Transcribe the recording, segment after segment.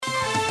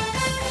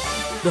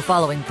The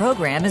following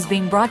program is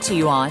being brought to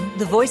you on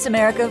the Voice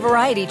America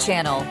Variety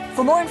Channel.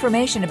 For more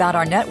information about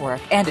our network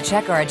and to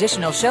check our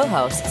additional show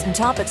hosts and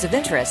topics of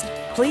interest,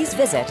 please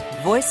visit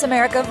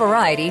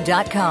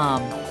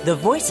voiceamericavariety.com. The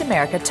Voice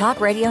America Talk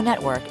Radio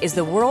Network is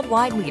the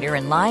worldwide leader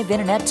in live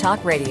Internet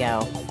talk radio.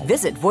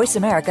 Visit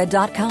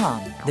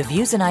voiceamerica.com. The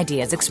views and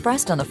ideas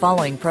expressed on the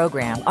following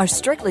program are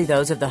strictly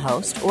those of the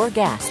host or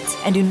guests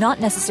and do not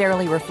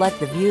necessarily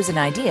reflect the views and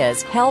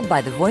ideas held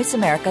by the Voice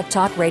America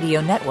Talk Radio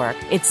Network,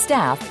 its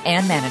staff,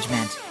 and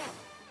management.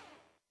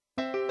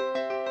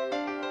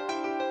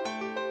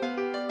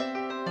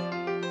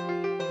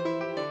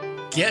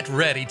 Get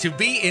ready to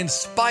be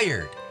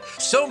inspired.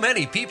 So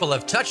many people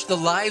have touched the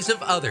lives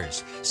of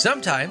others,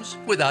 sometimes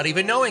without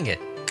even knowing it.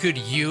 Could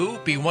you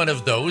be one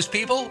of those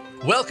people?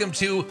 Welcome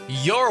to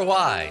Your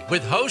Why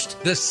with host,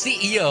 the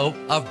CEO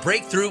of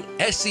Breakthrough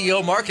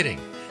SEO Marketing,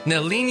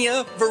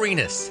 Nelinia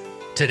Varinas.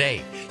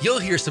 Today, you'll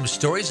hear some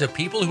stories of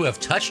people who have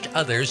touched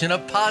others in a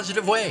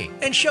positive way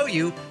and show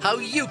you how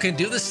you can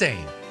do the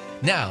same.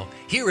 Now,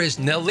 here is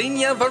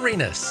Nelinia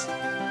Varinas.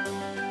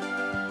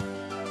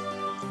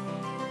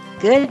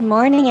 Good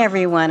morning,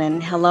 everyone,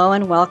 and hello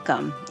and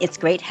welcome. It's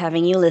great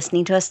having you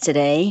listening to us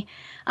today.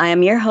 I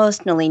am your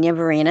host, Nelinia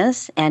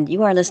Varinas, and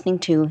you are listening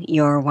to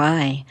Your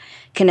Why.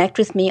 Connect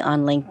with me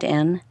on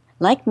LinkedIn,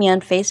 like me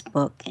on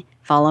Facebook,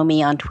 follow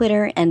me on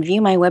Twitter, and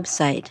view my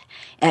website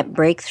at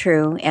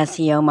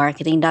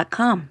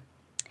breakthroughseomarketing.com.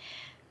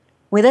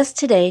 With us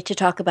today to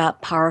talk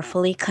about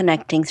powerfully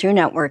connecting through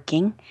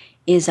networking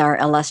is our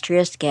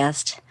illustrious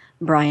guest,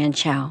 Brian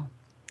Chow.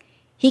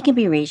 He can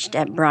be reached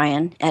at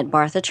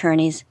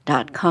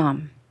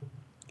brian@barthattorneys.com.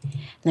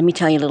 Let me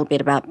tell you a little bit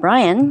about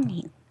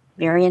Brian.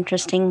 Very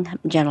interesting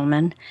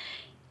gentleman.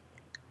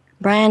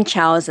 Brian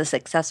Chow is a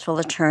successful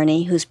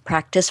attorney whose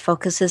practice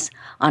focuses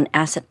on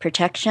asset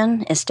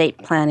protection, estate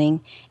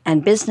planning,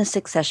 and business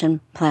succession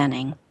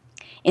planning.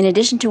 In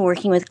addition to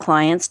working with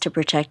clients to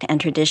protect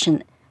and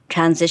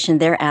transition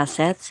their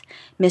assets,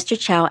 Mr.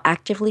 Chow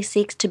actively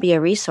seeks to be a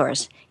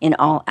resource in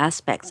all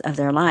aspects of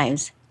their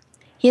lives.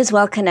 He is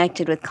well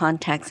connected with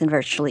contacts in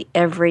virtually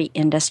every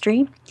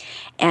industry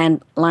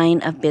and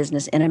line of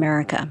business in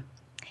America.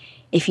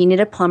 If you need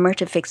a plumber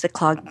to fix a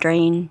clogged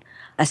drain,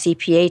 a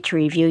CPA to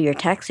review your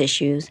tax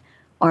issues,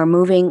 or a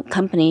moving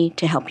company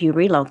to help you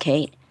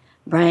relocate,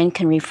 Brian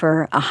can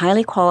refer a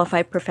highly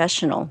qualified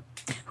professional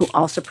who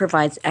also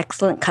provides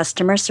excellent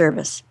customer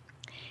service.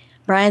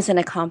 Brian's an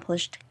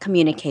accomplished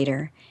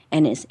communicator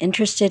and is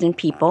interested in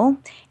people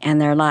and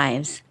their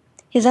lives.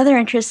 His other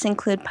interests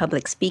include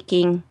public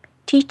speaking,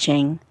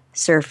 teaching,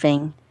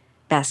 surfing,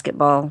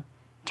 basketball,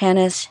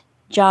 tennis,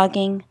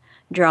 jogging,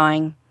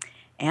 drawing,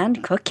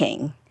 and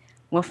cooking.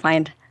 We'll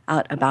find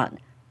out about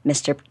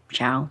Mr.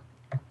 Chow.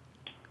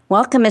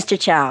 Welcome, Mr.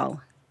 Chow.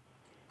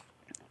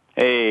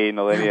 Hey,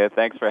 Nelinia.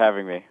 Thanks for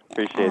having me.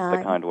 Appreciate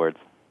the kind words.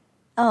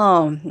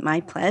 Oh, my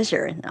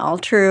pleasure. All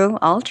true,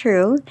 all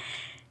true.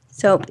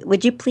 So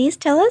would you please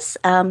tell us,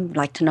 I'd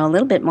like to know a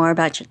little bit more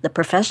about the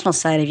professional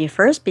side of you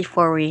first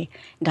before we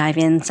dive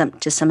in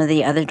to some of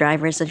the other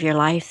drivers of your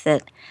life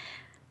that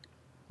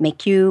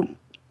make you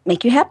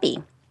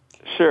happy.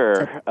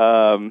 Sure.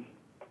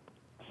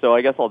 So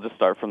I guess I'll just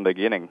start from the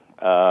beginning.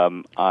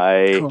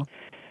 I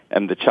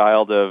am the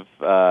child of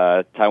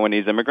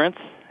Taiwanese immigrants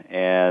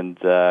and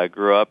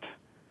grew up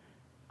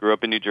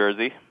in New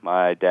Jersey.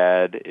 My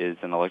dad is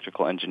an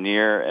electrical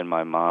engineer and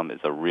my mom is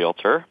a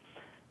realtor.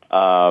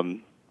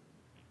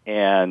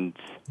 And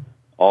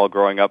all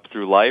growing up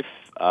through life,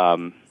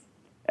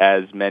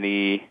 as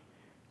many,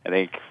 I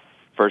think,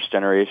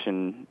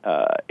 first-generation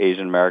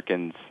Asian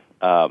Americans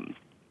kind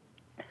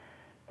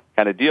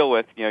of deal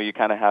with, you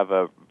kind of have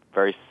a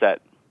very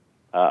set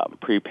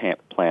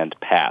pre-planned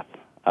path.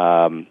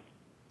 I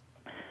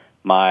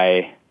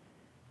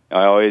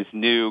always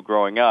knew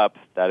growing up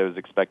that it was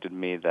expected of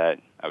me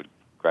that I would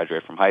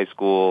graduate from high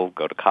school,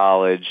 go to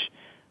college,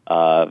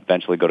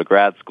 eventually go to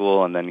grad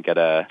school, and then get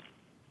a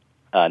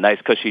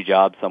nice cushy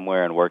job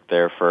somewhere and work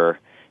there for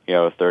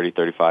 30,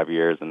 35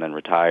 years and then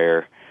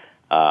retire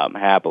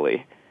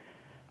happily.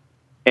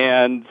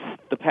 And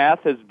the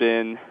path was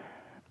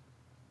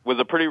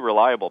a pretty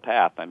reliable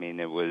path. I mean,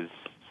 it was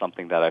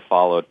something that I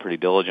followed pretty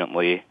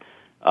diligently.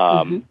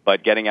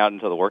 But getting out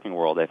into the working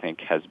world, I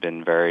think, has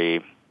been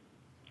very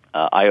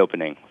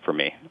eye-opening for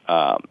me.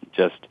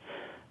 Just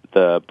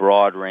the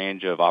broad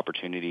range of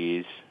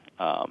opportunities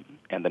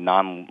and the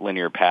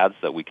non-linear paths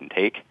that we can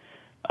take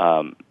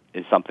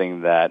is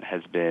something that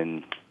has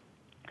been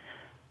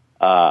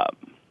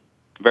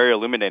very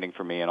illuminating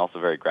for me and also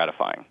very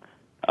gratifying.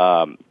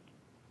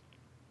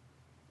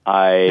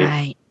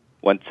 I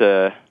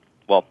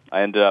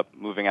ended up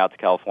moving out to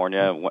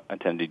California,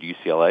 attended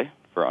UCLA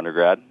for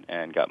undergrad,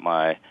 and got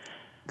my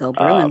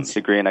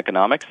degree in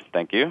economics.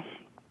 Thank you.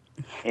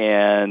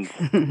 And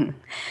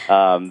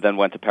then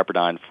went to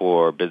Pepperdine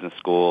for business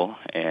school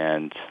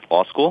and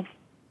law school.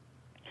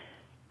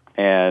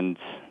 And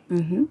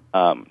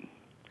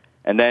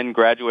then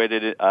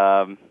graduated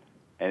out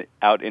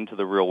into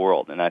the real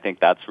world. And I think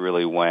that's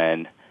really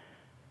when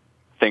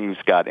things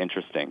got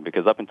interesting,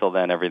 because up until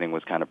then everything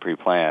was kind of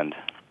pre-planned.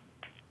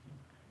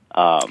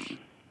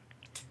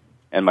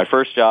 And my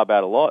first job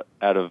out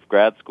of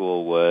grad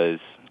school was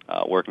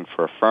working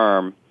for a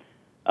firm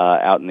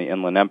out in the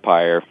Inland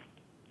Empire.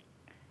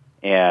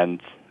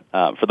 And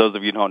for those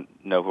of you who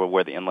don't know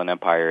where the Inland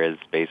Empire is,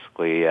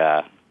 basically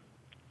an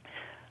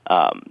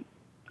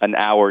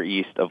hour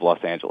east of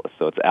Los Angeles,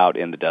 so it's out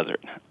in the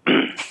desert.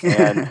 And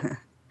I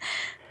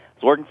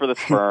was working for this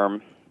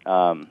firm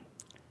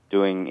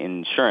doing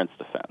insurance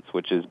defense,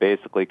 which is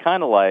basically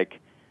kind of like,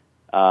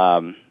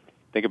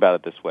 think about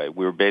it this way.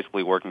 We were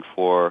basically working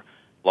for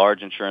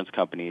large insurance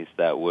companies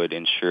that would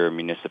insure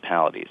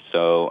municipalities.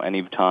 So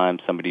anytime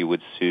somebody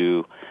would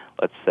sue,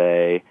 let's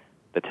say,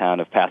 the town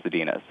of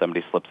Pasadena,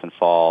 somebody slips and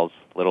falls,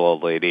 little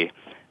old lady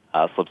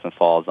slips and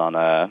falls on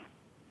a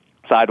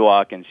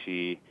sidewalk, and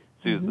she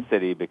sues the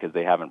city because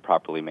they haven't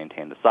properly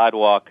maintained the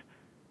sidewalk,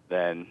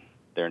 then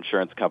their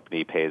insurance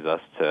company pays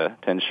us to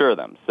insure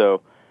them.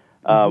 So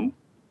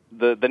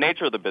the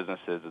nature of the business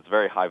is it's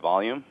very high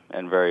volume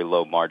and very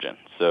low margin.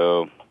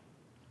 So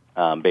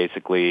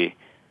basically,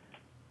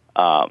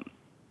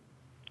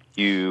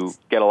 you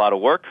get a lot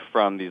of work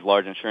from these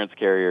large insurance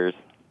carriers,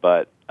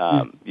 but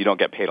you don't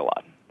get paid a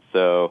lot.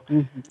 So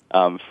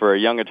for a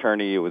young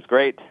attorney, it was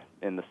great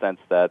in the sense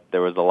that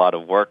there was a lot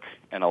of work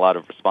and a lot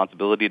of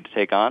responsibility to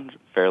take on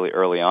fairly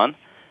early on.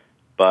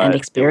 But and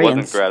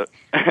experience. It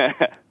wasn't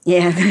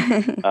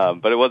Yeah.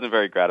 but it wasn't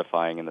very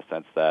gratifying in the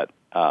sense that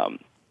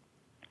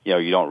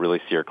you don't really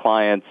see your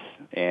clients,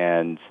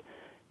 and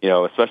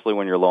especially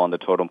when you're low on the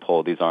totem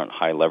pole, these aren't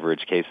high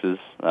leverage cases.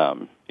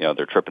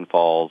 They're trip and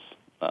falls,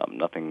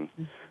 nothing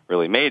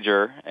really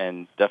major,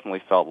 and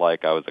definitely felt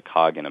like I was a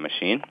cog in a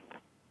machine.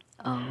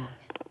 Oh.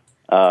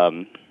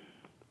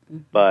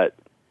 But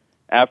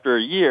after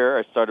a year,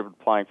 I started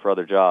applying for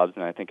other jobs,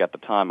 and I think at the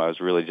time I was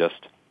really just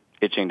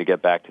itching to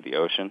get back to the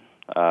ocean.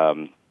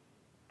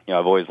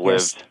 I've always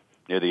lived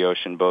near the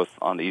ocean, both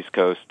on the East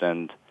Coast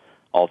and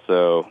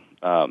also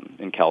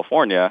in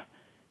California,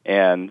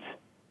 and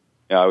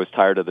I was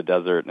tired of the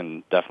desert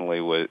and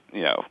definitely was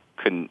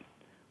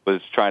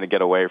trying to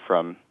get away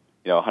from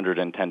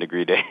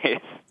 110-degree days.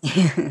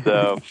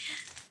 So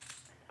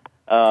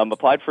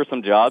applied for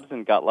some jobs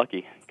and got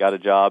lucky. Got a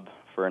job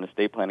for an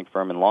estate planning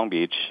firm in Long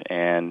Beach,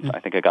 and I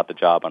think I got the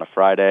job on a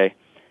Friday,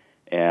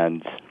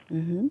 and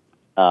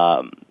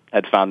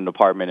had found an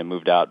apartment and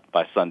moved out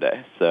by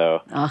Sunday.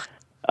 So,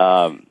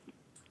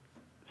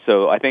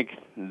 so I think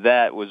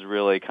that was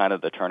really kind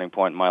of the turning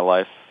point in my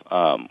life.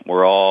 I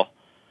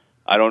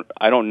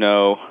don't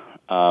know,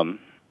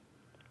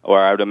 or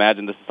I would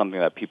imagine this is something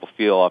that people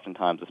feel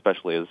oftentimes,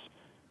 especially as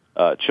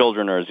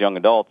children or as young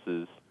adults,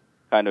 is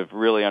kind of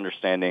really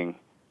understanding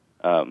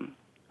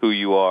who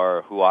you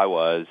are, who I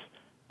was,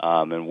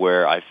 and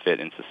where I fit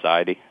in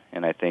society.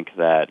 And I think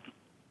that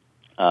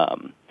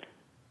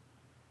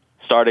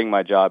starting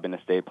my job in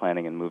estate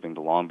planning and moving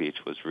to Long Beach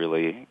was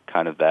really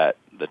kind of the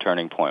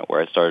turning point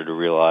where I started to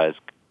realize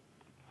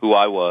who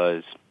I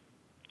was,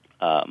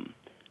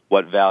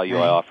 what value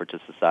I offered to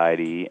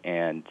society,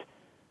 and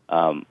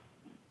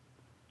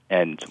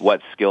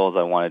what skills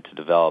I wanted to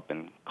develop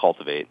and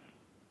cultivate.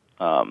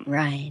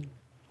 Right.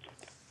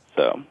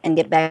 So. And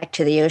get back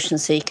to the ocean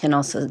so you can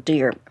also do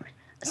your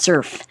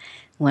surf,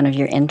 one of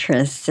your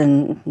interests,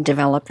 and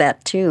develop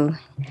that too.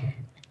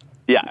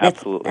 Yeah,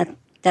 absolutely.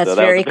 That's so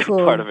that very was a big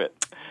cool. part of it.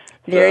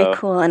 Very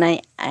cool. And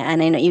I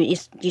know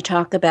you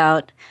talk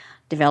about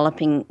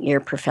developing your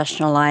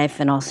professional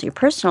life and also your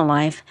personal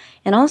life.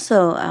 And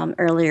also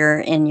earlier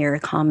in your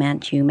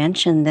comment, you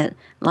mentioned that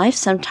life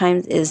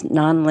sometimes is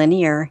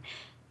nonlinear.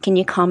 Can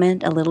you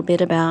comment a little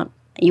bit about,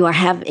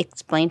 have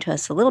explained to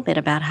us a little bit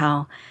about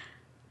how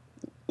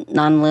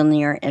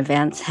nonlinear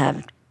events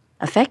have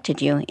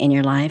affected you in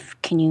your life.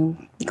 Can you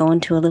go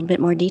into a little bit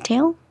more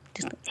detail?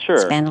 Just sure.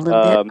 Expand a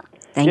little bit.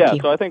 Thank you. Yeah,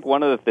 so I think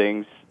one of the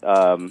things,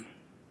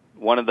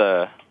 one of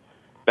the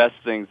best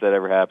things that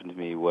ever happened to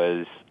me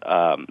was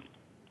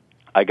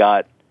I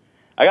got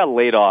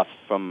laid off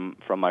from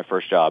my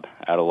first job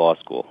out of law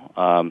school,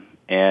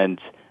 and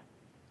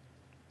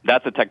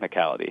that's a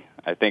technicality.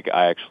 I think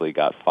I actually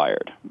got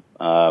fired.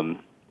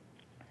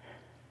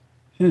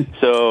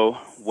 So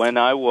when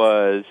I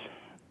was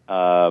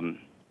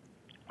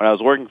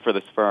working for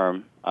this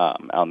firm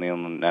out in the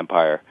Inland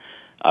Empire,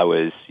 I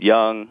was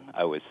young,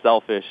 I was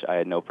selfish, I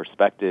had no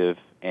perspective,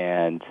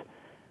 and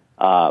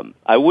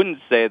I wouldn't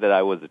say that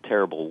I was a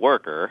terrible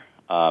worker.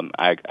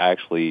 I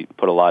actually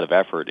put a lot of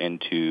effort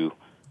into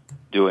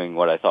doing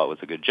what I thought was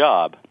a good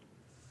job,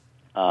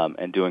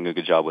 and doing a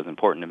good job was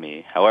important to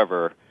me.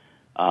 However,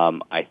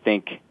 I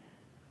think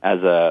as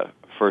a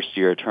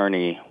first-year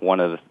attorney,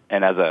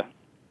 and as a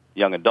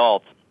young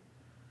adult,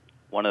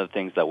 one of the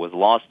things that was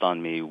lost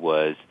on me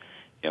was,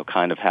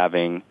 kind of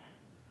having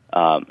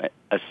a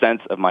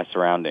sense of my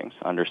surroundings,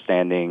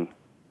 understanding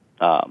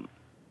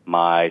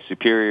my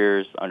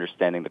superiors,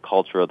 understanding the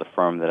culture of the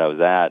firm that I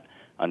was at,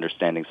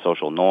 understanding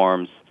social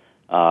norms.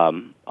 A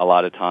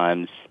lot of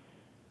times,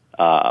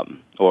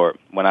 or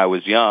when I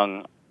was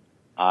young,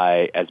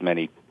 I, as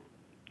many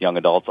young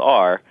adults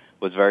are,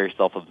 was very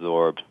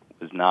self-absorbed,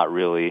 was not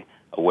really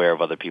aware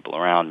of other people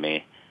around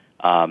me.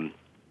 And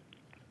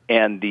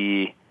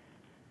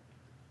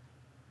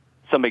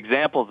some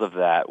examples of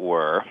that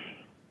were,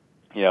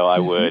 I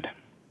would,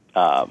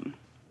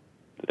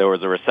 there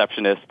was a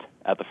receptionist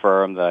at the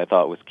firm that I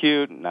thought was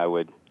cute, and I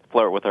would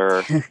flirt with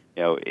her,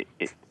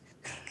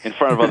 in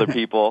front of other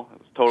people. It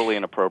was totally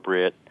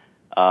inappropriate.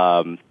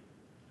 I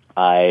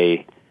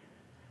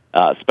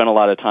spent a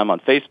lot of time on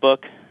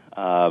Facebook.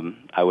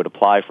 I would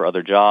apply for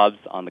other jobs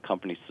on the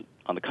company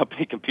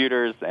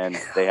computers, and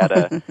they had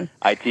a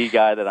IT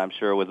guy that I'm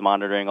sure was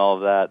monitoring all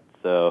of that.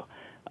 So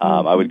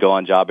I would go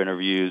on job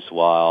interviews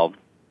while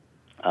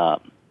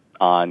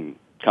on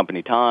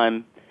company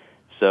time.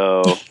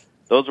 So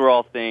those were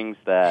all things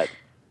that,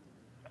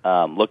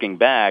 looking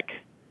back,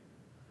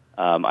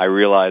 I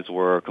realized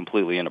were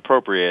completely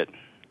inappropriate,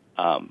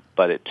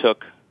 but it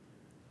took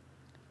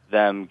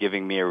them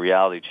giving me a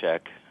reality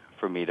check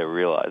for me to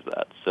realize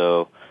that.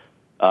 So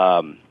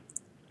I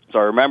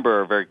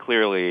remember very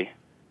clearly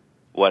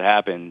what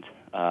happened.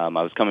 I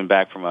was coming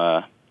back from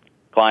a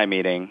client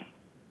meeting,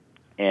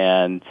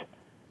 and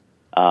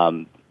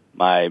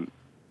my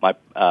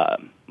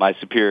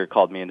superior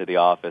called me into the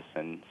office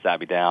and sat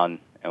me down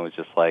and was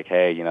just like,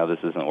 "Hey, this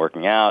isn't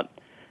working out.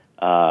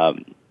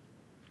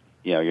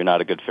 You're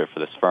not a good fit for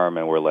this firm,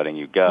 and we're letting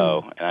you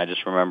go." And I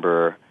just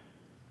remember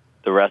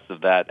the rest of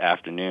that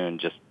afternoon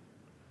just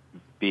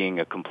being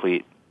a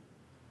complete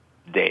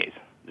daze.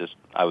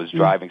 I was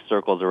driving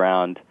circles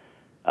around,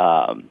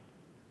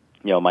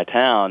 my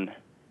town,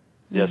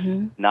 just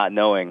not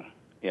knowing,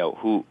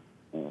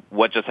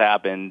 what just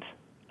happened,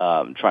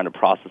 trying to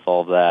process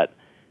all of that,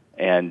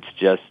 and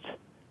just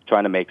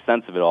trying to make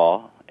sense of it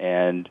all.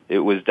 And it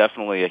was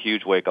definitely a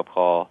huge wake-up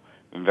call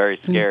and very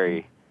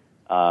scary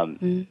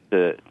to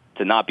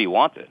not be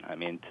wanted. I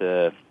mean,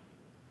 to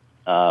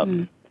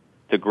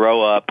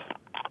grow up,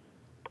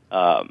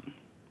 to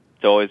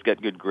always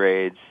get good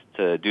grades,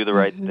 to do the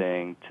right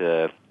thing,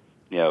 to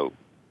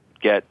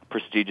get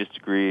prestigious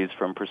degrees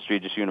from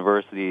prestigious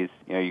universities.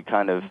 You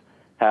kind of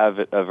have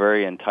a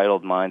very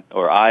entitled mind,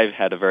 or I've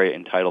had a very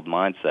entitled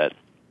mindset,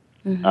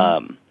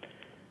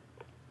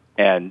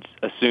 and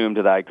assumed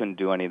that I couldn't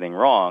do anything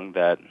wrong,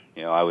 that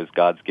I was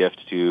God's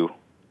gift to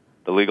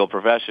the legal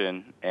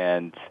profession,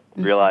 and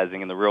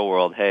realizing in the real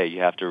world, hey,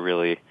 you have to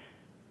really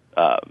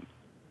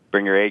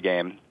bring your A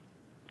game.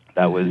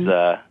 That was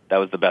the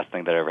best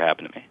thing that ever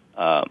happened to me.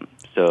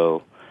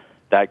 So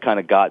that kind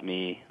of got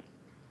me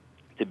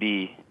to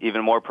be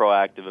even more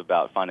proactive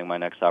about finding my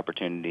next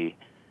opportunity,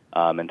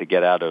 and to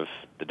get out of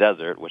the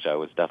desert, which I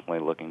was definitely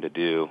looking to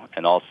do,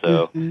 and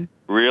also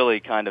really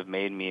kind of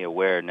made me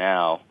aware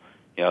now.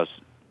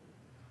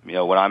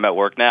 When I'm at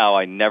work now,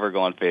 I never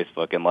go on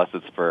Facebook unless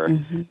it's for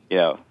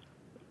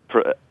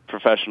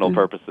professional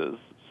purposes.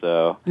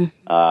 So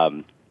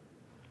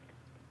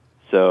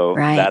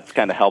that's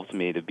kind of helped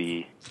me to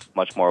be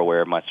much more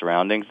aware of my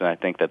surroundings, and I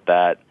think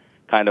that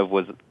kind of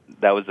was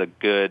a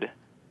good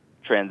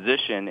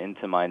transition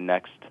into my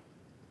next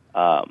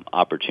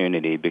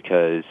opportunity,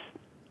 because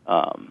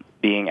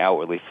being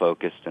outwardly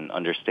focused and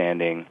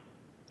understanding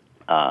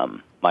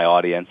my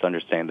audience,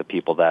 understanding the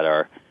people that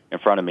are in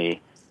front of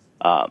me,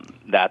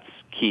 that's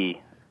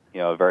key,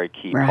 a very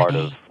key part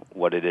of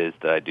what it is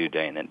that I do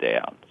day in and day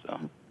out. So.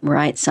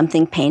 Right,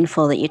 something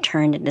painful that you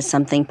turned into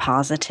something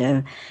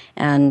positive.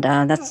 And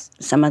that's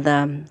some of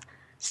the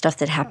stuff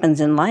that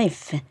happens in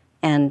life.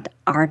 And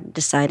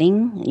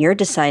you're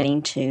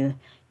deciding to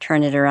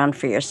turn it around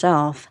for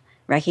yourself,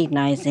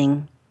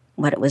 recognizing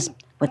what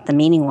the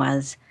meaning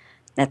was.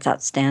 That's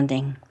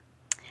outstanding.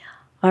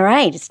 All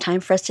right, it's time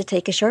for us to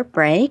take a short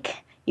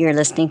break. You're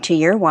listening to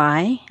Your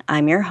Why.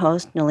 I'm your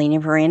host, Nalini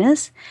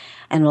Varinas,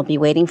 and we'll be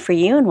waiting for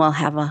you, and we'll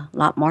have a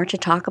lot more to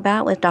talk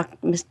about with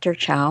Mr.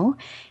 Chow.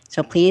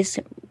 So please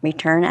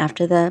return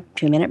after the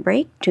 2-3 minute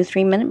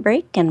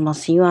break, and we'll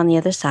see you on the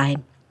other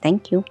side.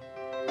 Thank you.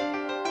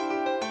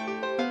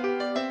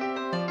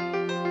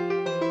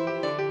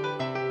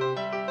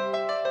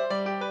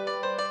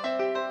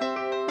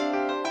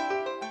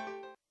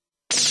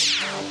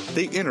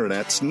 The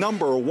Internet's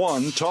number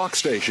one talk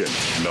station.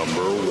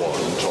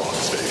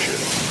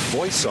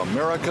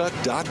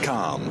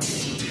 VoiceAmerica.com.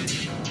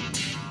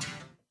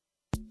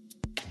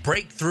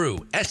 Breakthrough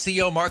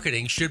SEO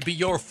Marketing should be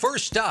your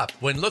first stop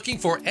when looking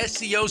for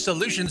SEO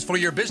solutions for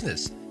your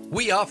business.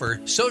 We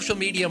offer social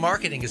media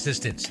marketing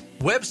assistance,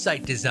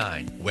 website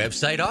design,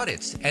 website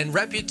audits, and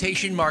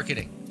reputation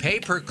marketing,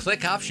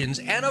 pay-per-click options,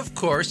 and of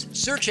course,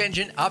 search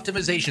engine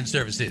optimization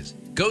services.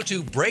 Go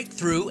to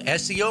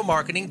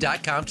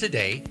breakthroughseomarketing.com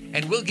today,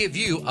 and we'll give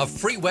you a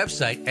free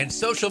website and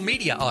social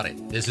media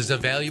audit. This is a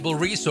valuable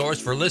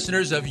resource for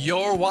listeners of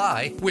Your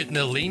Why with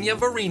Nalini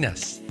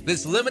Varinas.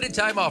 This limited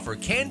time offer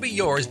can be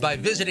yours by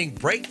visiting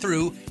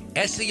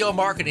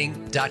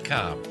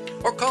breakthroughseomarketing.com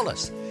or call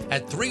us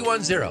at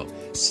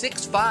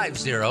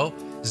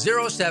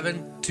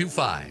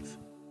 310-650-0725.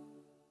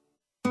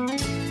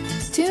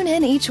 Tune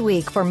in each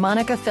week for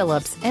Monica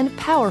Phillips and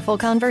Powerful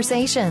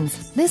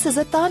Conversations. This is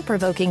a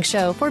thought-provoking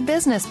show for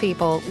business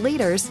people,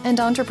 leaders, and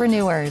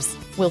entrepreneurs.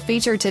 We'll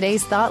feature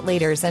today's thought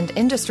leaders and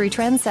industry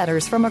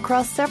trendsetters from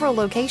across several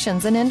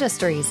locations and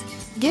industries.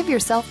 Give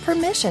yourself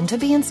permission to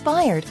be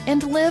inspired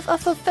and live a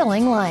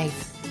fulfilling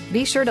life.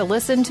 Be sure to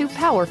listen to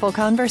Powerful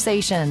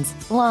Conversations,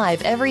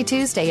 live every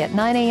Tuesday at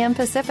 9 a.m.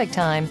 Pacific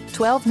Time,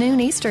 12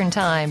 noon Eastern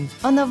Time,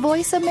 on the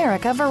Voice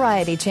America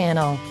Variety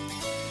Channel.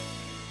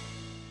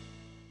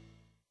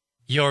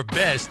 Your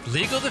Best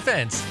Legal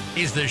Defense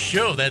is the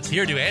show that's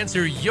here to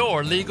answer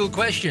your legal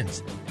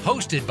questions.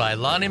 Hosted by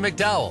Lonnie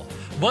McDowell,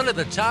 one of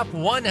the top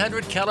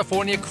 100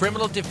 California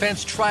criminal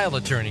defense trial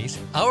attorneys,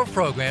 our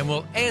program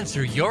will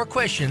answer your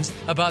questions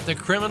about the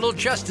criminal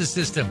justice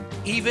system,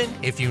 even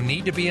if you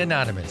need to be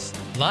anonymous.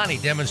 Lonnie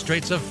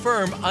demonstrates a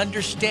firm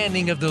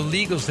understanding of the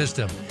legal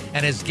system,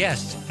 and his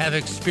guests have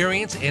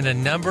experience in a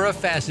number of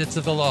facets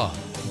of the law.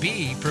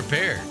 Be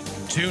prepared.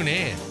 Tune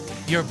in.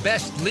 Your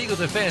Best Legal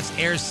Defense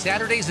airs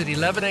Saturdays at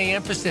 11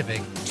 a.m. Pacific,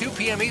 2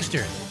 p.m.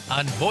 Eastern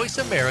on Voice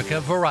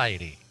America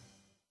Variety.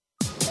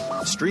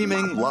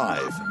 Streaming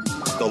live.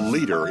 The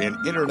leader in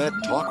Internet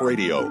talk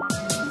radio.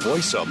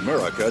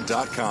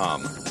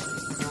 VoiceAmerica.com.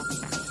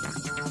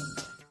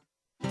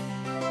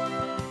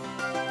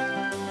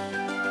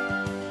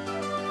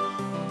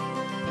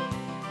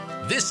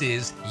 This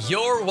is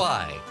Your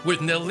Why with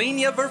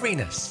Nalinia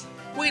Varinas.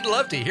 We'd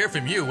love to hear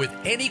from you with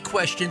any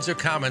questions or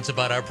comments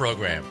about our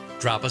program.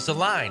 Drop us a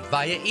line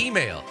via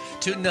email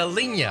to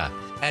Nalinia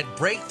at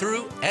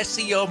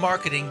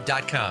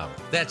breakthroughseomarketing.com.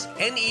 That's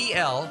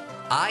NELINIA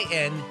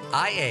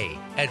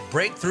at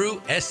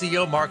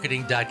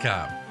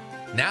breakthroughseomarketing.com.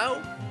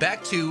 Now,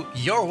 back to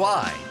Your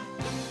Why.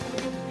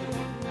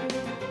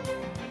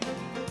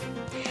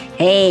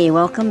 Hey,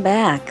 welcome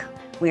back.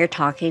 We're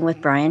talking with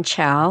Brian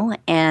Chow,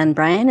 and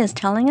Brian is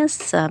telling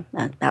us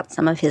about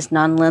some of his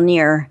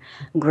nonlinear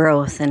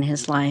growth in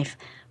his life.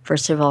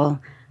 First of all,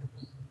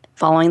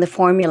 following the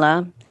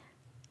formula,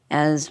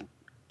 as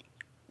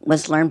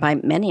was learned by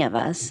many of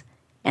us,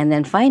 and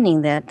then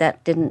finding that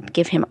that didn't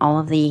give him all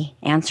of the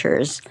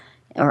answers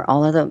or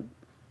all of the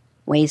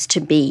ways to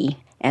be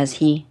as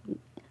he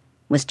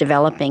was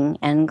developing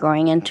and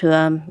growing into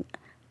an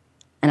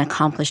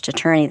accomplished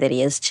attorney that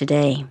he is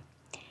today.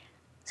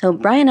 So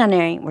Brian and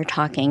I were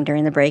talking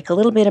during the break a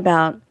little bit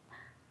about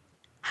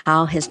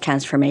how his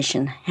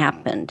transformation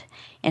happened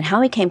and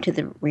how he came to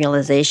the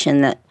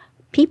realization that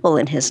people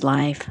in his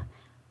life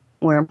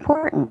were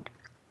important,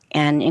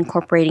 and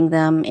incorporating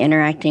them,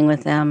 interacting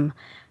with them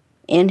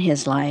in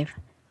his life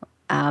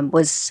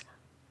was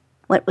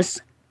what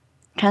was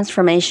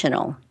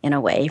transformational in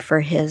a way for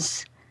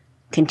his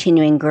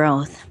continuing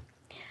growth.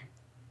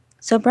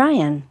 So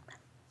Brian,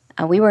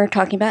 we were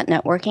talking about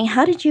networking.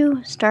 How did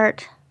you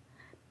start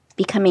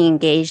becoming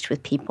engaged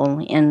with people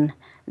in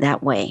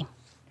that way?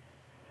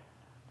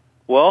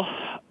 Well,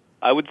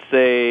 I would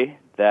say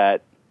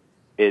that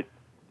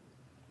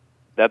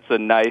that's a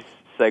nice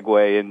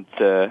segue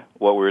into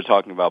what we were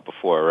talking about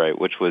before, right?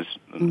 Which was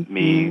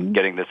me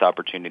getting this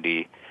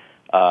opportunity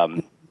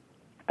at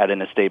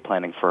an estate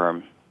planning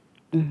firm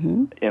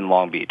in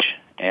Long Beach.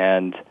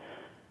 And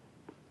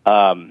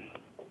so,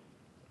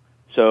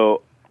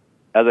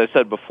 as I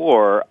said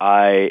before,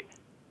 I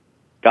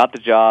got the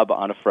job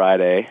on a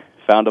Friday,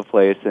 found a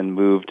place, and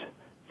moved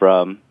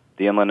from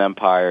the Inland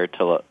Empire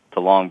to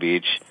Long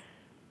Beach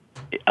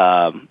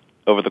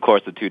over the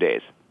course of 2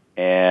 days.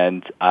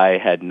 And I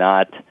had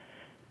not,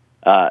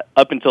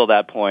 up until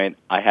that point,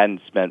 I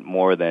hadn't spent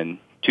more than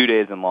 2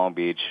 days in Long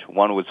Beach.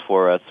 One was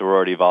for a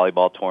sorority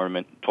volleyball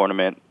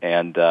tournament,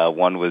 and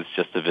one was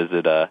just to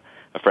visit a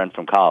friend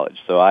from college.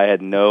 So I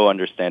had no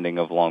understanding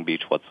of Long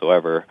Beach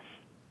whatsoever.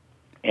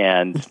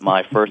 And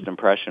my first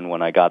impression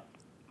when I got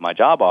my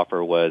job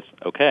offer was,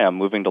 okay, I'm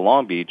moving to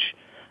Long Beach.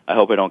 I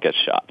hope I don't get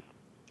shot.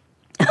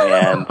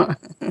 And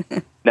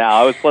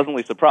now I was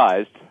pleasantly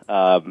surprised.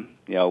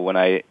 When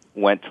I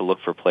went to look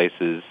for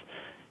places,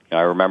 I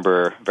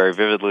remember very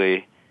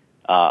vividly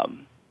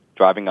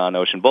driving on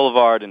Ocean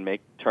Boulevard and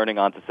turning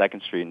onto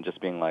 2nd Street and just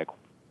being like,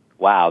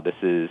 wow, this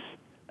is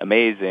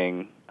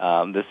amazing.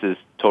 This is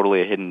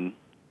totally a hidden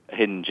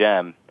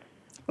gem.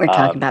 We're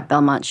talking about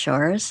Belmont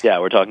Shores? Yeah,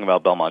 we're talking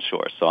about Belmont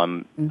Shores. So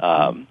I'm,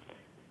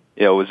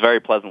 was very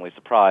pleasantly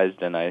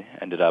surprised, and I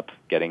ended up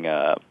getting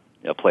a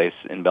place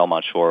in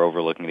Belmont Shore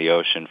overlooking the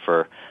ocean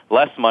for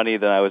less money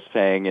than I was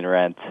paying in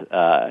rent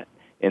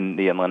in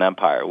the Inland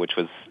Empire, which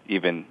was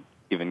even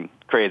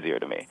crazier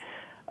to me.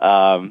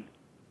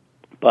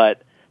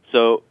 But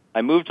so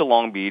I moved to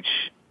Long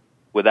Beach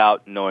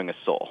without knowing a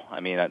soul. I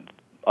mean,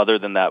 other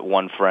than that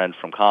one friend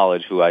from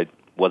college who I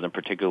wasn't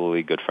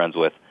particularly good friends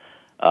with,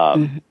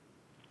 I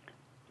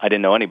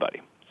didn't know anybody.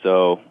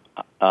 So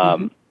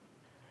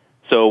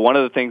so one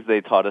of the things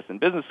they taught us in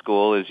business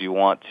school is you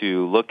want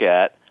to look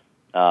at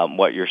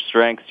what your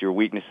strengths, your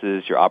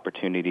weaknesses, your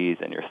opportunities,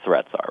 and your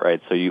threats are,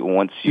 right? So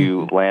once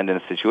you land in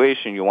a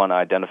situation, you want to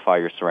identify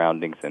your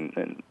surroundings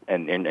and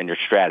your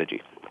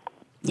strategy.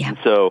 Yeah. And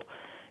so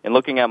in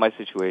looking at my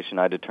situation,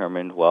 I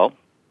determined, well,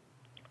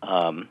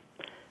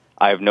 I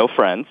I have no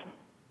friends.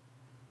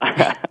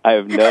 I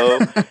have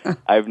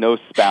no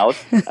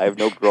spouse. I have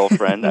no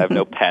girlfriend. I have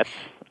no pets.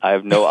 I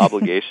have no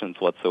obligations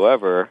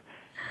whatsoever.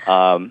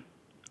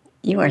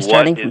 You are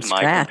starting from What is my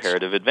scratch.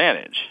 comparative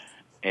advantage?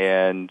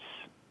 And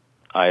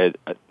I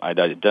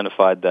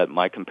identified that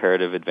my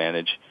comparative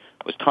advantage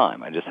was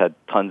time. I just had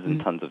tons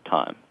and tons of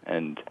time.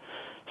 And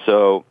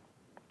so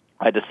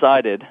I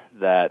decided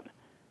that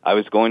I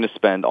was going to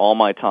spend all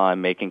my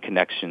time making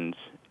connections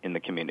in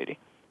the community.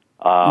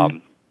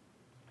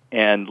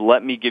 And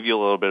let me give you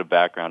a little bit of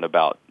background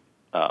about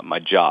my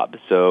job.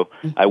 So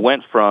I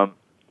went from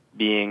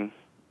being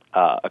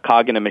a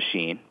cog in a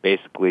machine.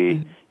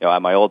 Basically,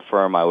 at my old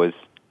firm, I was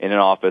in an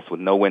office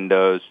with no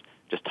windows,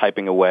 just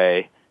typing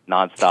away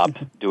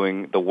nonstop,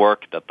 doing the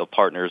work that the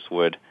partners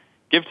would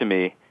give to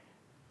me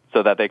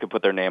so that they could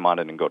put their name on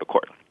it and go to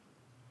court.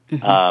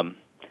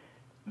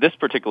 This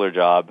particular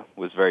job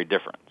was very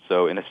different.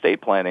 So in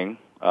estate planning,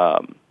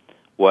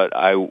 what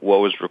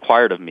was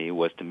required of me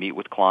was to meet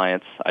with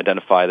clients,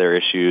 identify their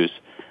issues,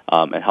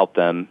 and help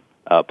them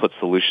put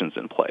solutions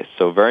in place.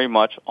 So very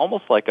much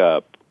almost like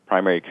a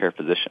primary care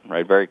physician,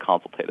 right? Very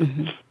consultative.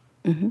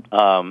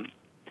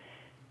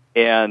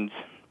 And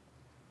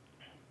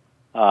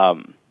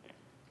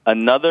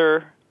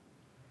another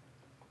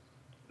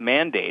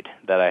mandate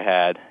that I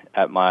had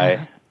at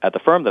the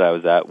firm that I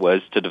was at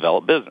was to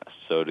develop business.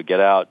 So to get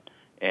out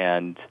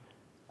and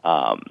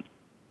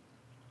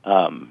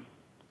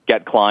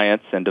get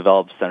clients and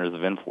develop centers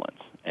of influence.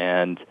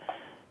 And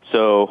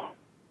so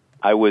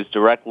I was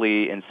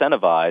directly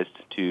incentivized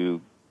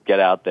to get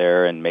out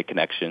there and make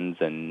connections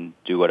and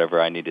do whatever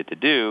I needed to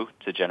do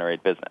to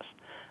generate business,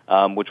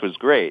 which was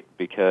great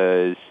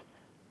because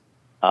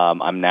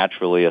I'm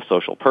naturally a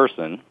social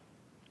person.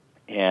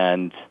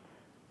 And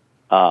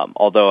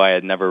although I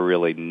had never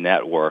really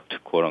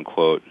networked, quote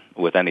unquote,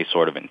 with any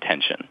sort of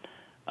intention,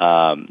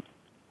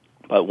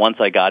 but once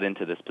I got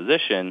into this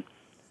position,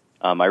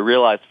 I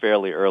realized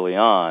fairly early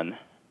on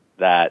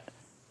that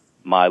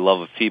my love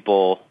of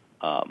people,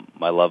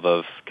 my love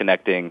of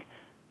connecting,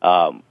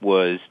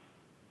 was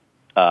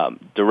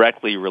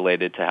directly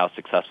related to how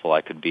successful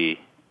I could be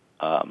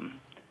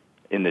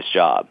in this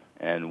job.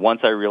 And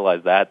once I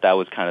realized that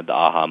was kind of the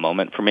aha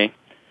moment for me,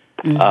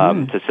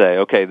 to say,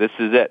 okay, this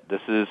is it.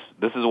 This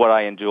is what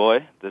I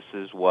enjoy. This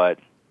is what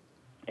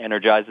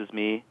energizes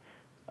me.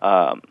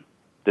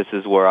 This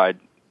is where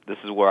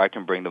I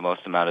can bring the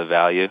most amount of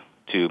value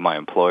to my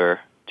employer,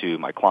 to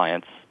my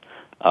clients,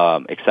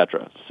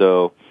 etc.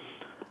 So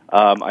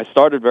I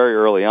started very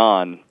early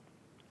on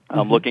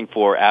looking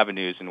for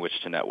avenues in which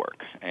to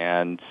network.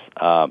 And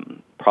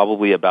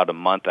probably about a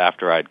month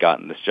after I'd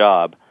gotten this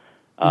job,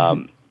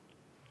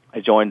 I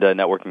joined a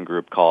networking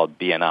group called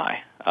BNI,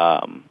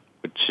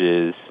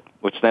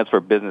 which stands for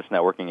Business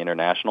Networking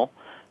International.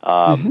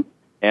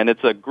 And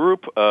it's a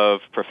group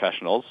of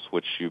professionals,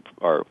 which you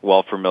are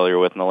well familiar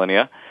with,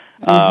 Nalinia,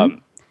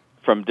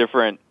 from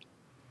different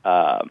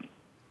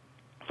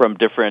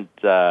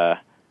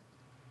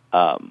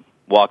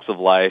walks of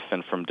life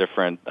and from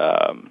different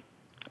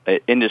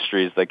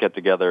industries that get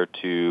together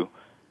to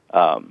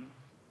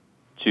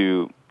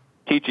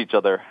teach each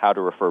other how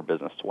to refer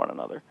business to one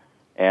another.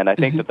 And I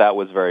think that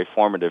was very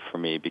formative for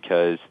me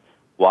because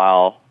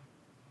while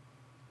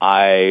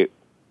I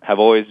have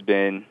always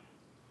been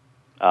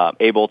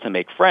able to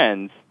make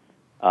friends,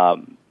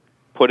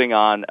 putting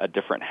on a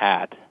different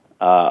hat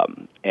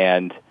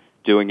and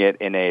doing it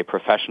in a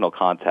professional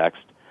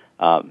context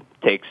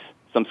takes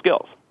some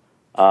skills.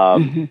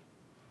 And,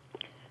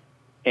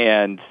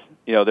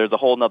 there's a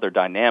whole other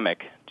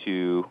dynamic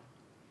to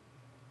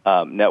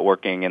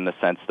networking in the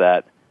sense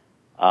that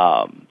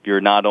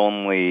you're not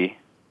only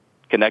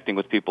connecting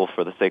with people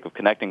for the sake of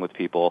connecting with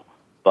people,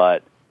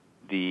 but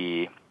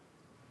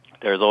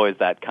there's always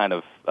that kind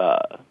of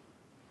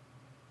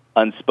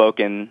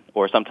unspoken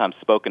or sometimes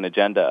spoken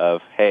agenda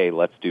of, hey,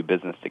 let's do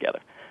business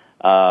together.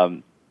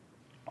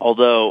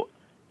 Although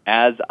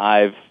as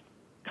I've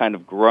kind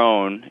of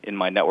grown in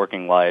my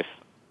networking life,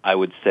 I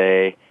would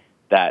say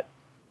that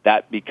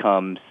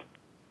becomes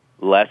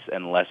less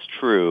and less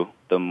true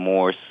the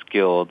more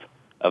skilled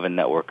of a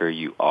networker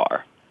you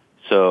are.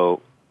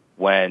 So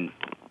when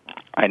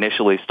I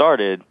initially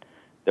started,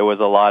 there was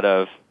a lot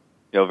of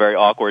very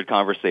awkward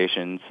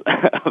conversations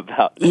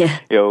about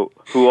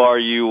who are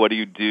you, what do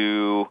you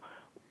do,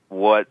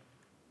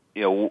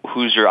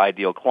 who's your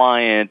ideal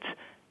client,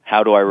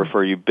 how do I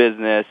refer you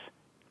business,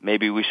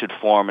 maybe we should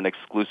form an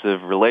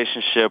exclusive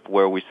relationship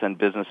where we send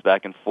business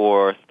back and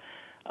forth.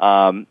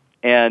 And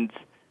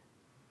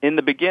in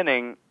the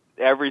beginning,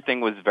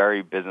 everything was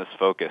very business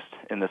focused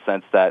in the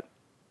sense that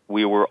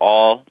we were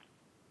all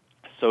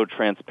so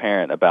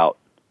transparent about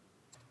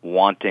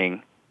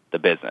wanting the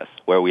business,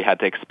 where we had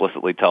to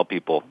explicitly tell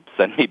people,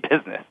 send me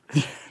business,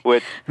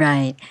 which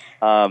right.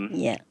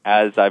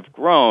 As I've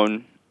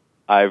grown,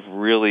 I've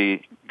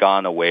really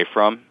gone away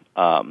from,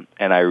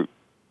 and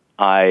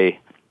I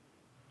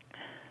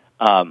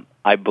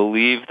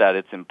believe that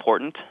it's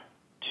important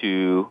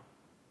to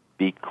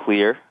be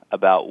clear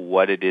about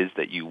what it is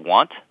that you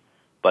want,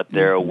 but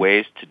there are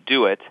ways to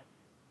do it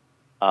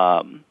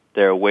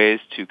there are ways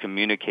to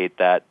communicate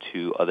that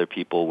to other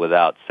people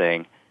without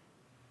saying,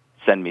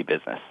 send me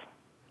business.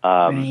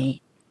 Right.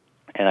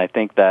 And I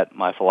think that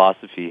my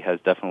philosophy has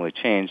definitely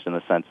changed in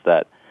the sense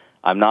that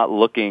I'm not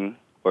looking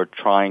or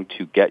trying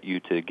to get you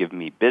to give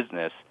me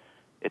business.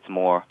 It's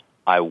more,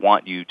 I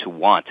want you to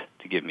want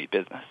to give me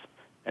business.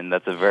 And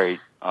that's a very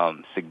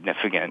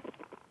significant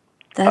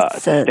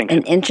That's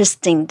an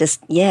interesting,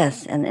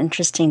 an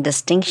interesting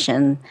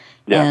distinction.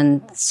 Yeah.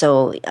 And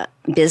so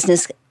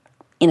business,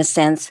 in a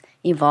sense,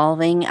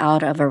 evolving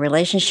out of a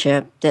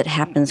relationship that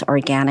happens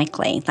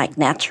organically, like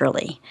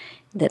naturally,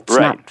 that's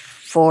right. not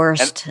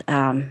forced.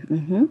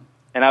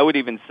 And I would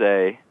even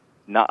say,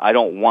 I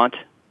don't want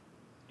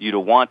you to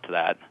want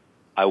that.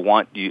 I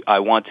want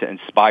to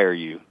inspire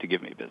you to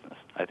give me business,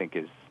 I think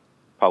is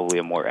probably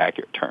a more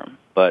accurate term.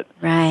 But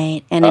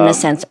right, and in a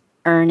sense,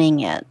 earning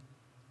it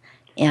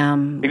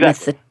exactly.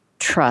 with the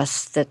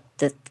trust that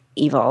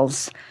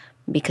evolves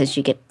because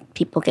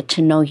people get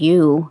to know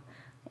you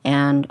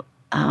and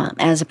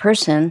as a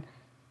person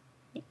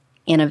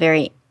in a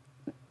very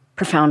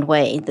profound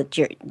way,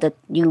 that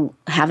you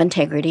have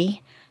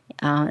integrity,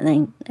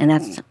 and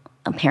that's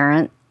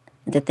apparent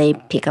that they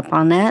pick up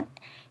on that,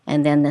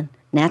 and then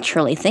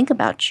naturally think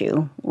about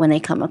you when they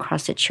come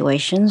across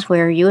situations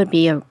where you would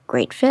be a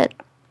great fit.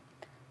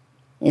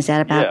 Is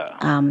that about?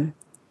 Yeah.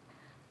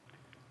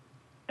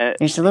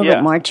 There's a little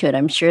bit more to it,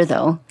 I'm sure,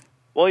 though.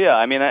 Well, yeah.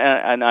 I mean,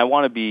 and I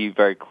want to be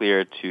very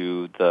clear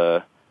to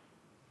the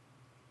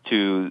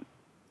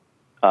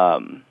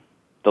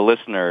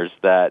listeners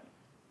that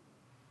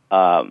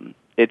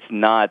it's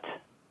not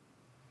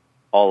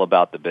all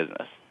about the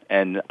business.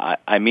 And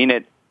I mean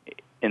it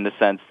in the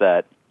sense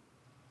that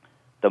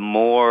the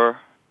more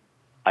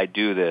I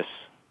do this,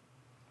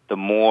 the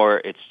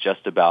more it's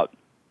just about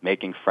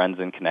making friends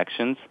and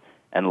connections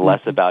and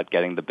less about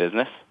getting the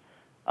business.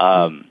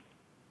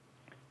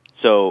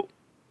 So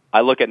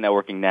I look at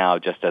networking now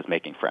just as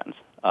making friends.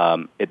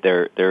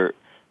 There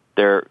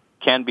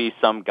can be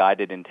some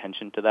guided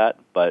intention to that,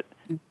 but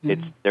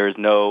there's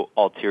no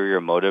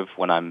ulterior motive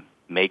when I'm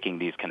making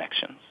these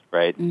connections,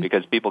 right?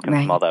 Because people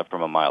can smell that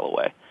from a mile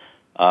away.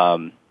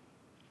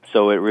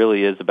 So it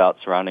really is about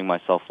surrounding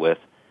myself with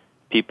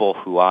people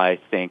who I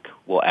think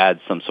will add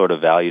some sort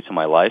of value to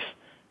my life,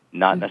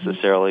 not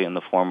necessarily in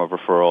the form of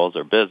referrals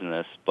or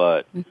business,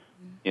 but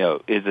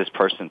is this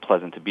person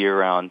pleasant to be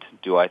around?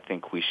 Do I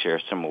think we share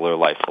similar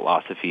life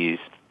philosophies?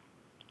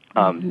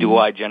 Do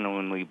I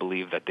genuinely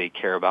believe that they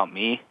care about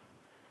me?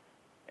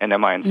 And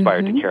am I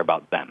inspired to care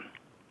about them?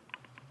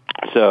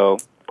 So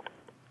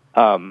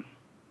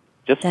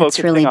just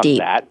focusing really on deep.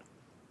 that,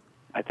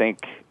 I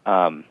think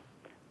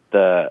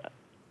the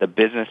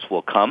business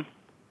will come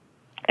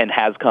and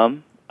has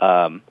come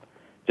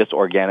just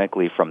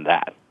organically from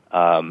that.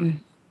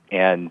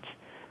 And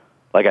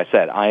like I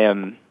said,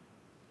 I'm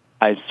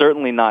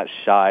certainly not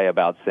shy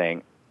about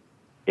saying,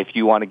 if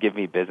you want to give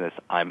me business,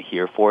 I'm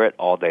here for it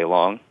all day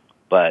long.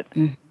 But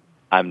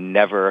I'm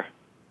never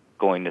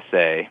going to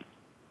say,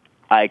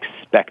 I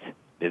expect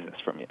business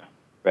from you,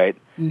 right?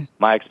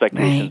 My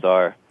expectations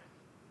are,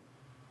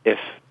 if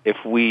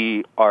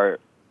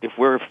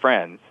we're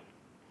friends,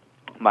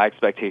 my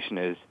expectation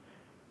is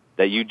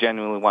that you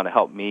genuinely want to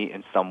help me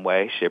in some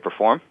way, shape, or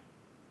form,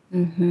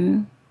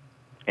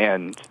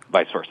 and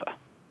vice versa,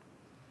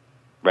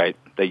 right?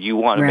 That you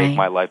want to make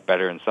my life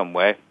better in some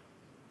way.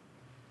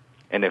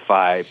 And if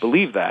I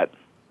believe that,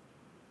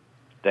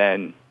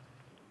 then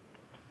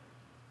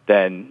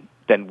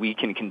we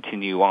can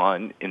continue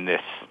on in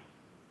this,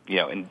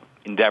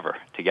 endeavor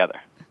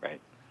together, right?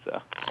 So,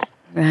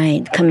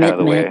 right,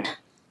 commitment.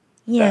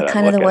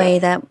 Kind of the way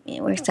that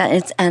it works out.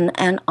 It's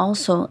and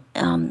also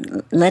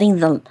letting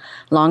the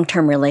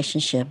long-term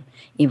relationship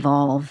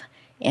evolve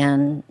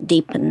and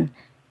deepen,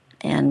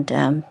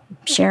 and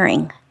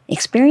sharing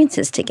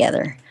experiences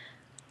together,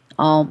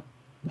 all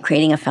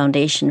creating a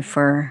foundation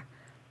for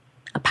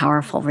a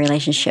powerful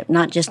relationship,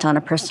 not just on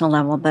a personal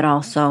level, but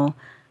also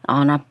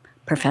on a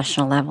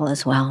professional level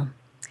as well.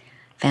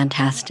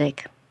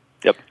 Fantastic.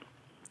 Yep.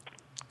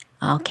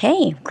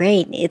 Okay,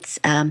 great. It's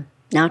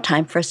now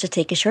time for us to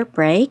take a short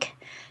break.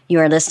 You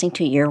are listening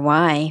to Your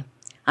Why.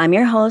 I'm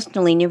your host,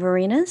 Nalini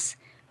Varinas.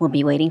 We'll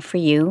be waiting for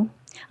you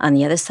on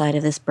the other side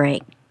of this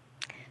break.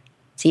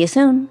 See you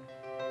soon.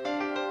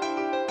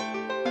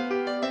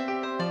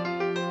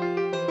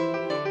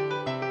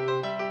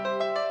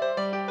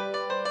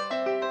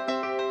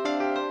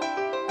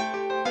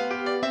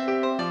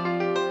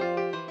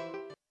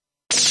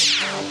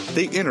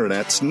 The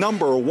Internet's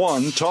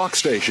 #1 talk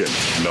station.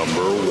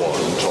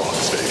 #1 talk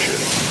station.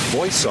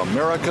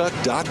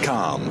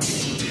 VoiceAmerica.com.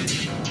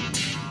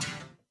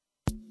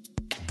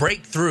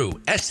 Breakthrough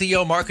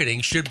SEO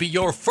marketing should be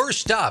your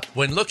first stop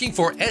when looking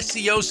for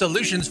SEO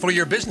solutions for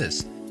your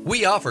business.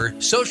 We offer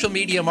social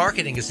media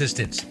marketing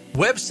assistance,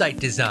 website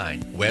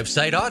design,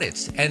 website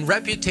audits, and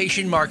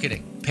reputation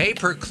marketing,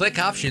 pay-per-click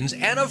options,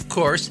 and of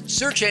course,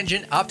 search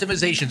engine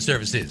optimization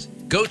services.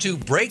 Go to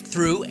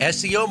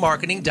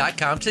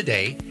breakthroughseomarketing.com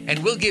today, and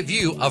we'll give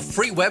you a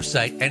free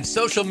website and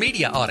social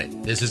media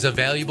audit. This is a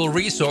valuable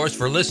resource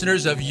for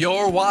listeners of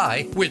Your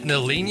Why with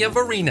Nalinia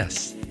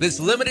Varinas. This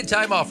limited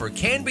time offer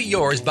can be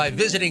yours by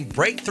visiting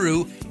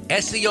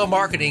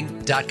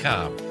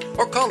breakthroughseomarketing.com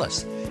or call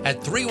us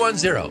at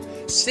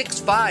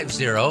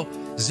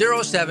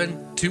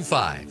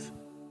 310-650-0725.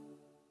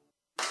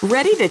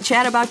 Ready to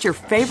chat about your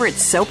favorite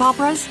soap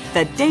operas?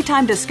 The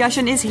Daytime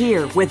Discussion is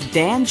here with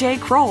Dan J.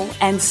 Kroll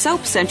and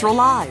Soap Central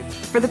Live.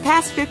 For the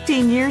past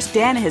 15 years,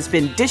 Dan has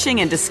been dishing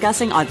and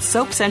discussing on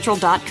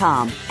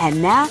SoapCentral.com. And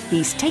now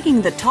he's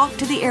taking the talk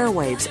to the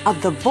airwaves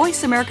of the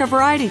Voice America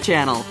Variety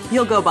Channel.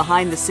 He'll go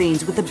behind the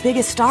scenes with the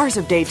biggest stars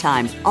of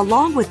daytime,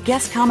 along with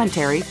guest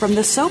commentary from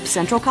the Soap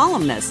Central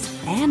columnists.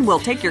 And we'll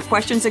take your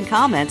questions and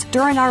comments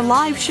during our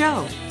live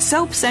show,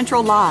 Soap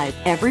Central Live,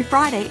 every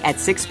Friday at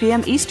 6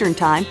 p.m. Eastern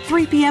Time,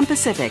 3 p.m.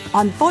 Pacific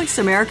on Voice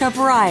America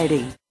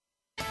Variety.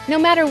 No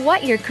matter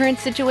what your current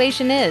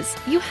situation is,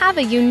 you have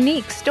a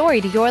unique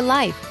story to your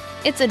life.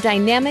 It's a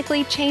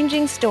dynamically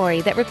changing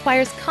story that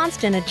requires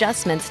constant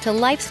adjustments to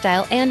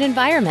lifestyle and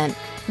environment.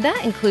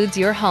 That includes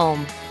your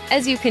home.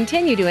 As you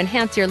continue to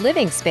enhance your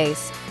living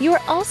space, you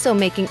are also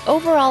making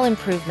overall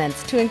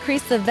improvements to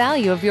increase the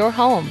value of your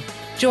home.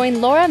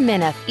 Join Laura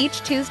Minoff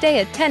each Tuesday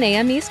at 10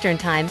 a.m. Eastern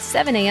Time,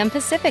 7 a.m.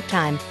 Pacific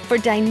Time for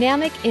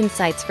dynamic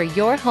insights for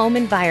your home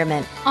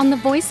environment on the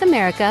Voice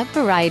America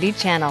Variety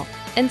Channel.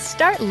 And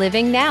start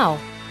living now.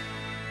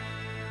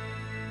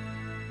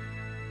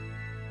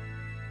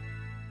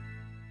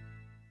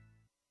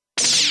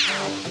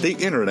 The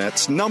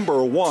Internet's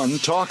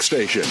 #1 talk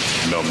station.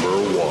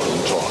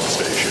 #1 talk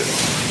station.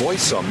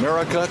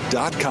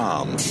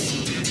 VoiceAmerica.com.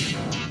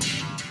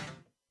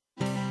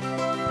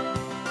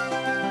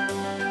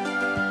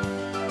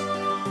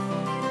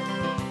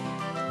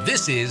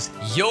 This is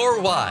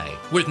Your Why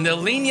with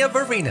Nalinia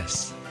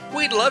Varinas.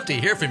 We'd love to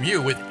hear from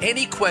you with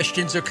any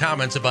questions or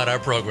comments about our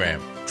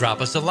program. Drop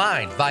us a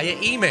line via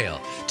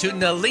email to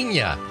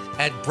Nalinia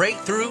at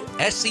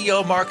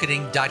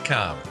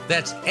breakthroughseomarketing.com.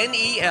 That's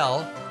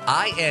NELINIA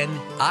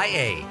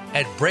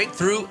at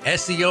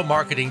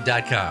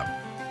breakthroughseomarketing.com.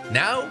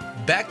 Now,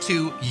 back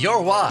to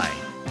Your Why.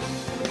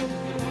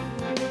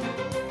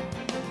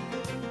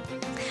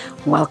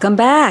 Welcome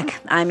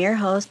back. I'm your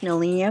host,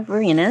 Nalinia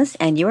Varinas,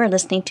 and you are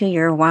listening to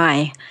Your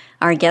Why.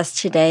 Our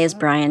guest today is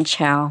Brian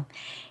Chow,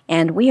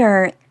 and we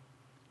are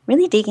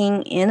really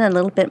digging in a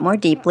little bit more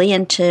deeply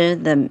into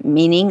the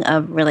meaning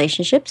of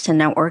relationships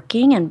and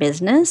networking and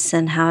business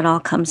and how it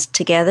all comes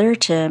together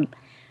to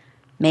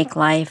make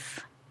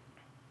life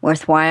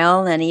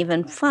worthwhile and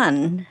even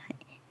fun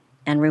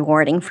and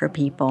rewarding for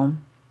people.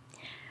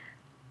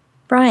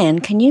 Brian,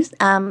 can you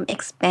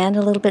expand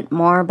a little bit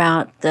more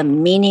about the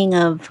meaning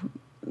of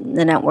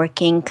the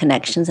networking,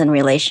 connections, and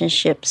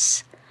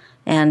relationships,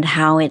 and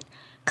how it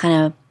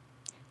kind of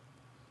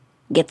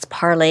gets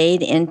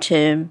parlayed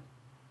into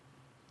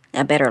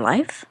a better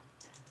life?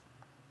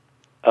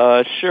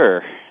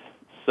 Sure.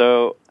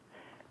 So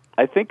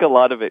I think a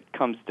lot of it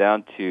comes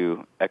down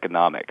to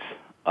economics.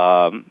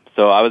 So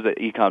I was an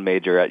econ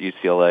major at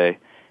UCLA,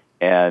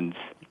 and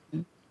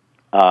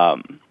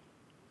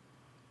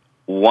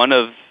one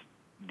of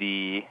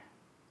the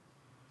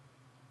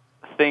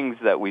things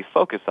that we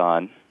focus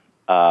on,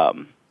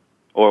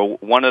 or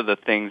one of the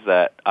things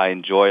that I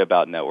enjoy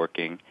about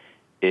networking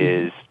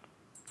is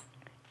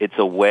it's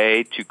a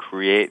way to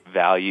create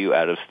value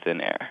out of thin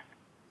air.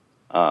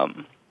 Oh,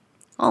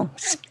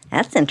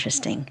 that's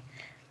interesting.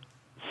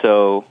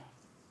 So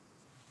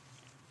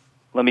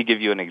let me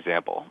give you an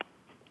example.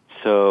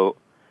 So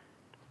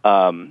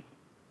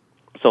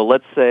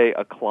let's say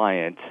a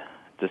client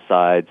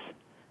decides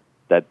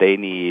that they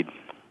need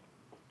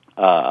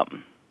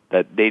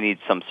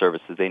some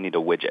services. They need a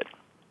widget.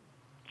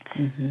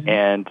 Mm-hmm.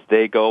 And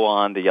they go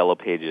on the Yellow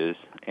Pages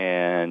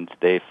and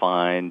they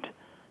find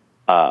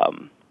a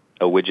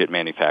widget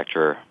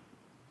manufacturer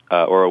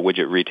or a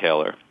widget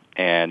retailer,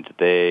 and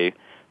they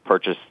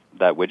purchase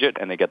that widget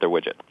and they get their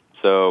widget.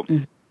 So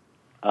in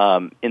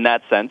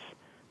that sense,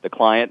 the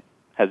client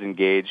has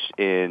engaged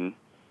in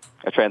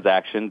a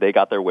transaction. They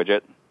got their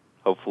widget.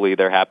 Hopefully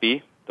they're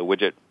happy. The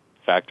widget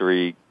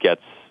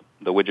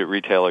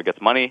retailer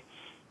gets money.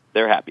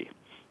 They're happy.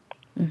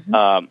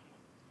 Mm-hmm.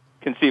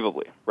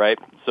 Conceivably, right?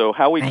 So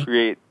how we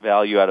create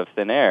value out of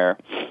thin air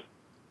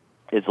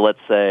is, let's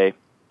say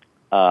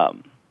I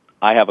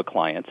have a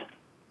client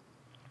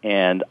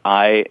and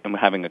I am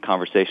having a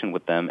conversation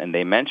with them and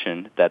they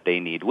mention that they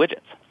need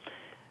widgets.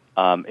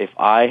 If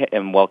I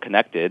am well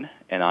connected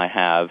and I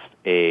have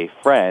a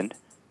friend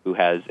who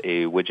has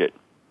a widget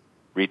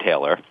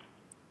retailer,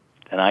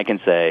 then I can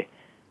say,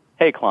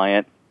 hey,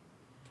 client,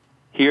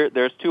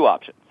 there's two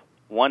options.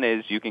 One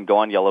is you can go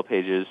on Yellow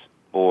Pages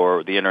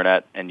or the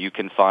internet and you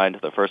can find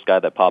the first guy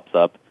that pops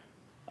up,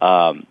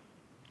 and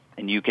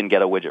you can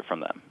get a widget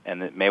from them.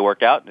 And it may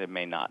work out and it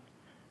may not.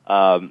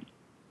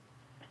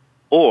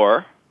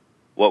 Or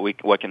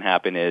what can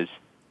happen is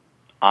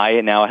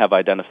I now have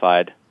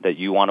identified that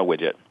you want a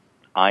widget.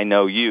 I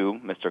know you,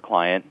 Mr.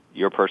 Client,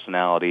 your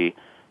personality,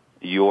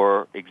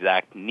 your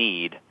exact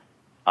need,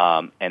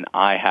 and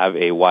I have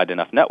a wide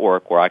enough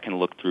network where I can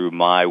look through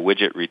my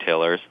widget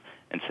retailers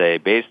and say,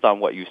 based on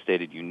what you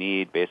stated you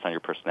need, based on your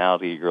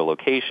personality, your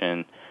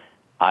location,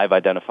 I've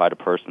identified a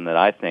person that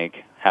I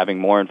think, having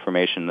more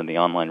information than the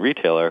online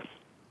retailer,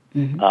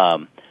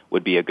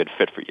 would be a good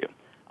fit for you.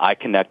 I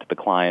connect the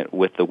client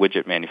with the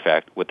widget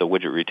with the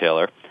widget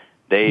retailer.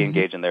 They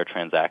engage in their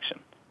transaction.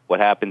 What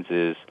happens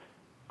is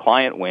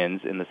client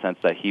wins in the sense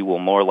that he will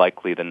more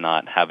likely than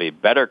not have a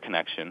better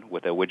connection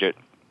with a widget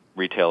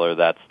retailer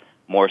that's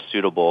more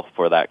suitable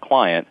for that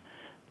client.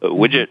 The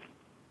widget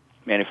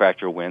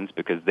manufacturer wins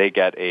because they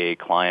get a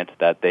client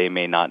that they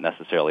may not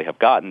necessarily have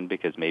gotten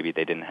because maybe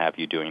they didn't have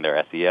you doing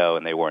their SEO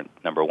and they weren't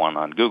number one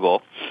on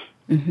Google.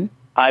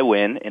 I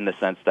win in the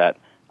sense that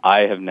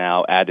I have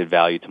now added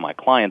value to my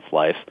client's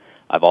life.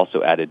 I've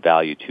also added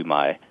value to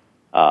my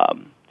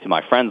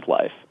friend's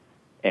life,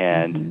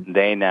 and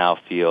they now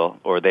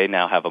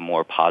have a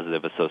more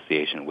positive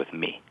association with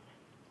me,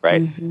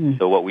 right?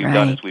 So what we've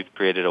done is we've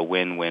created a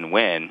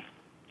win-win-win,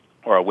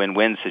 or a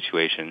win-win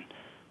situation.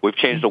 We've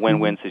changed a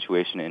win-win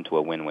situation into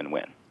a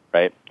win-win-win,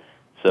 right?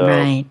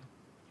 So,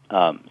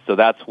 so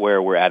that's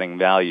where we're adding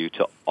value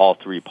to all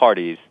three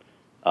parties,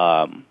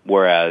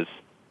 whereas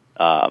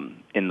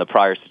in the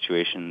prior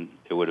situation,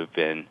 it would have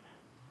been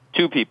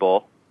two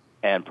people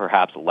and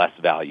perhaps less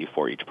value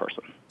for each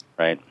person,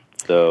 right?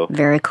 So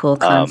very cool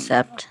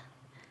concept.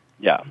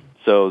 Yeah.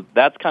 So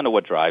that's kind of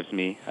what drives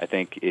me, I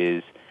think,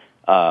 is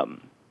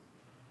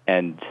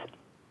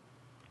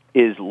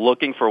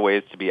looking for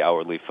ways to be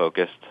outwardly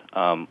focused,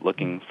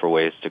 looking for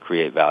ways to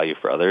create value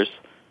for others,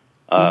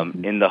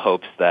 in the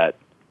hopes that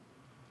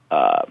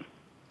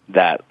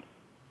that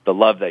the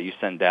love that you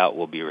send out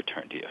will be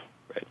returned to you,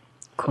 right?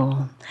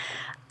 Cool.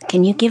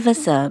 Can you give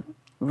us a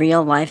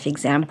real-life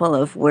example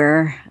of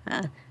where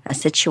a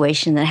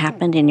situation that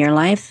happened in your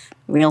life,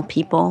 real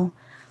people,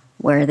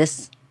 where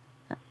this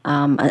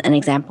an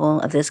example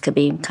of this could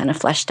be kind of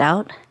fleshed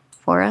out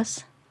for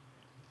us?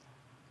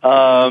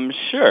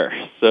 Sure.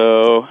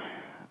 So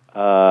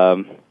let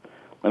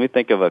me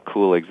think of a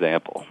cool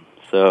example.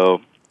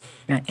 So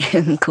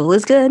cool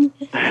is good.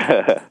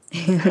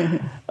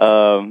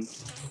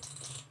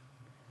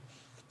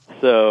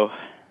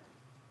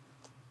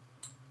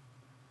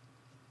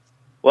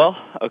 Well,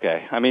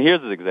 okay. I mean,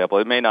 here's an example.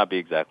 It may not be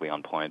exactly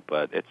on point,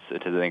 but it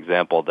is an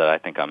example that I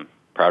think I'm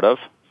proud of,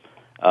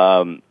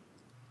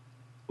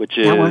 which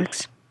is... That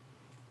works.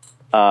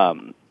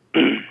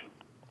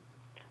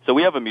 So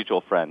we have a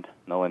mutual friend,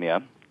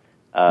 Nalinia,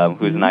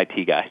 who's an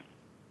IT guy.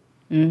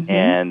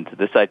 And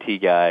this IT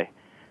guy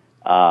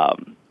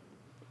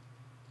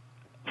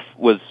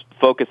was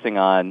focusing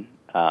on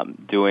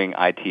doing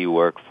IT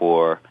work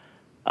for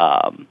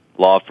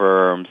law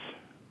firms,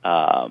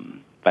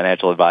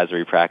 financial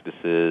advisory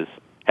practices,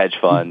 hedge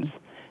funds,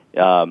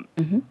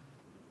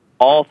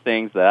 all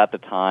things that at the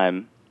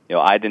time,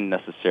 I didn't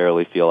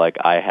necessarily feel like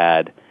I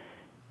had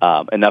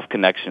enough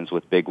connections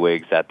with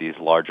bigwigs at these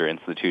larger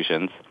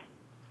institutions.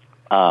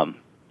 And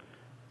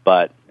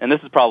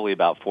this is probably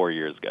about 4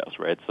 years ago,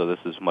 right? So this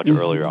is much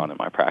earlier on in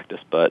my practice.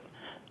 But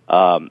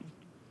as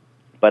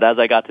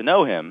I got to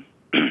know him,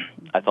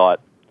 I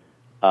thought,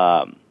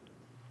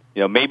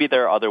 maybe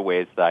there are other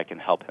ways that I can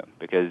help him,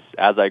 because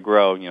as I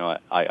grow,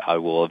 I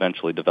will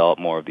eventually develop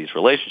more of these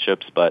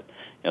relationships. But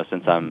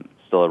since I'm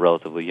still a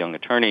relatively young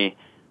attorney,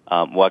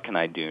 what can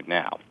I do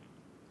now?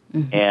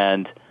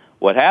 And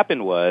what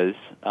happened was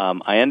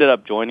I ended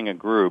up joining a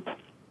group,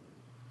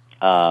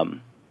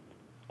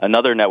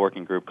 another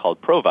networking group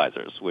called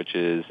Provisors, which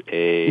is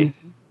a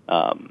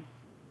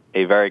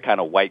very kind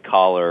of white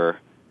collar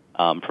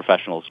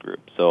professionals group.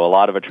 So a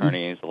lot of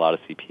attorneys, a lot of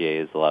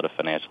CPAs, a lot of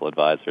financial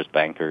advisors,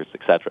 bankers,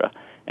 etc.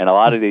 And a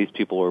lot of these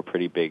people were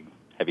pretty big,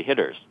 heavy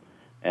hitters.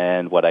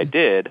 And what I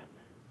did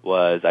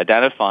was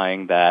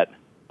identifying that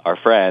our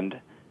friend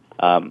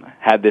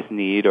had this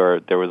need, or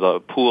there was a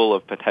pool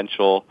of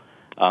potential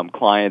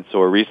clients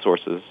or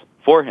resources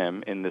for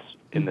him in this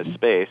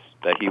space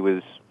that he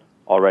was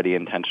already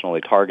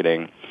intentionally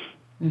targeting.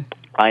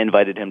 I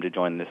invited him to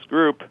join this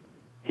group.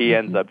 He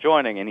ends up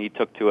joining, and he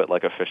took to it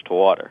like a fish to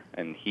water.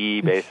 And he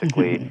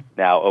basically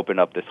now opened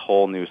up this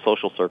whole new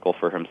social circle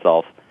for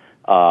himself.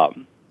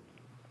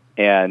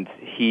 And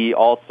he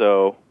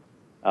also,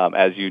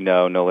 as you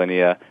know,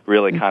 Nalinia,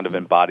 really kind of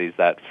embodies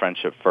that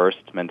friendship first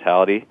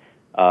mentality.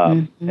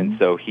 And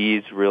so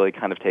he's really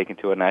kind of taken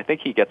to it. And I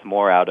think he gets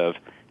more out of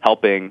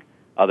helping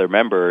other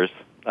members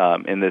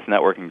in this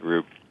networking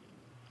group,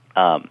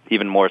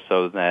 even more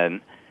so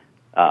than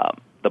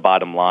the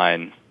bottom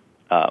line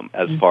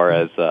as far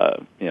as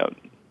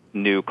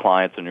new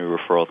clients or new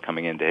referrals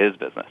coming into his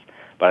business.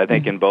 But I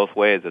think in both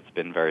ways it's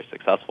been very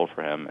successful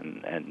for him,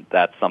 and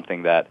that's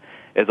something that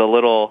is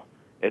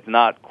it's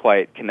not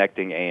quite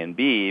connecting A and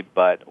B,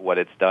 but what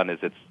it's done is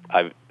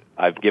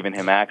I've given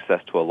him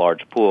access to a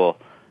large pool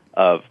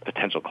of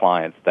potential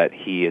clients that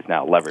he is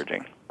now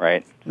leveraging,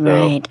 right?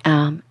 Right.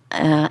 An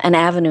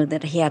avenue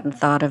that he hadn't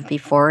thought of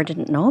before,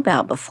 didn't know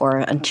about before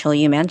until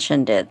you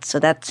mentioned it. So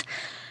that's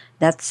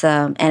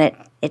and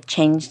it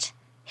changed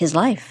his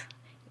life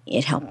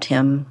it helped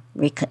him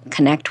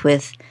connect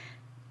with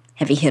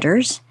heavy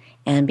hitters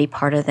and be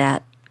part of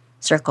that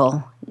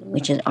circle,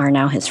 which are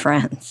now his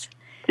friends.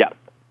 Yeah.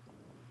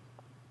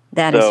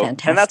 That is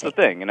fantastic. And that's the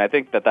thing, and I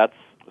think that that's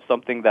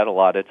something that a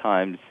lot of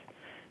times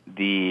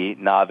the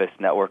novice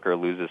networker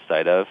loses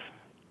sight of,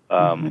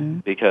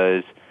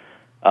 because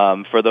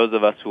for those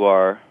of us who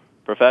are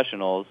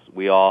professionals,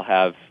 we all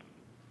have,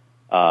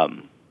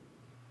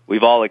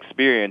 we've all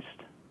experienced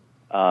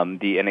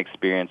the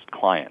inexperienced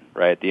client,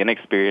 right? The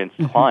inexperienced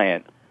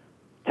client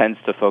tends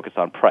to focus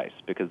on price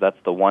because that's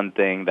the one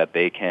thing that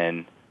they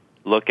can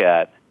look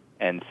at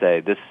and say,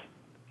 this,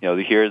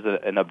 here's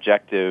an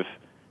objective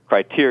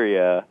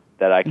criteria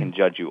that I can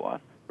judge you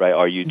on, right?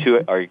 Are you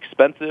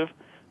expensive,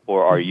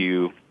 or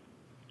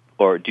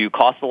do you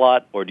cost a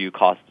lot, or do you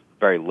cost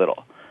very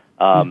little?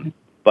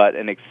 But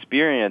an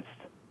experienced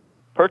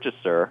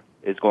purchaser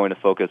is going to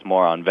focus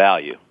more on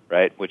value,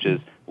 right? Which is,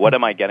 what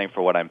am I getting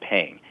for what I'm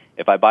paying?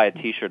 If I buy a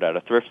T-shirt at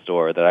a thrift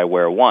store that I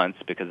wear once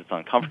because it's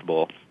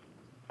uncomfortable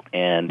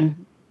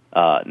and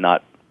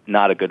not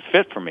a good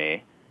fit for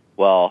me,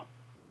 well,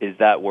 is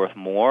that worth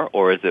more,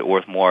 or is it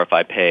worth more if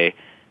I pay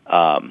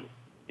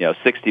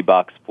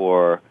 $60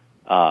 for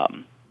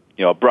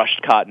a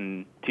brushed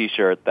cotton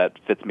T-shirt that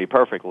fits me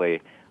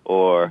perfectly,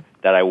 or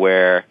that I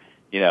wear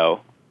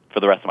for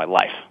the rest of my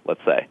life, let's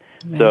say.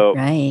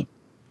 Right.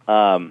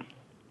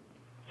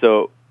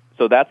 So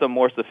that's a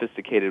more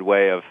sophisticated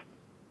way of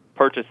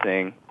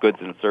purchasing goods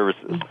and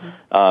services.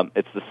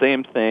 It's the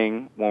same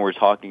thing when we're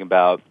talking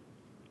about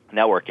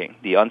networking.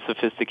 The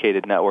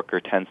unsophisticated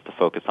networker tends to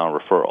focus on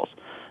referrals.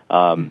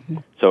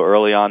 So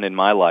early on in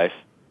my life,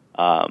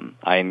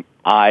 I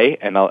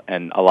and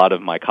a lot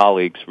of my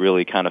colleagues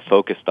really kind of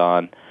focused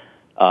on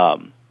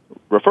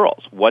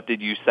referrals. What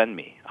did you send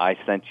me? I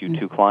sent you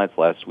 2 clients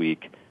last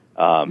week.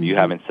 You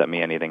haven't sent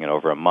me anything in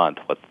over a month.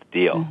 What's the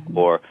deal?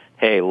 Or,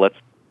 hey, let's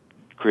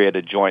create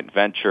a joint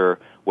venture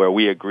where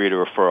we agree to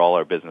refer all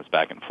our business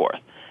back and forth.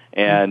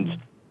 And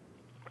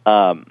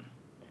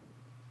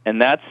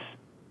that's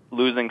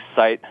losing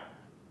sight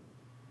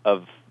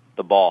of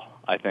the ball,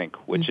 I think,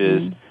 which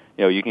is,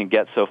 you can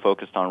get so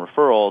focused on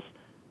referrals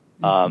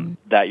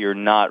that you're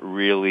not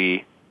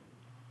really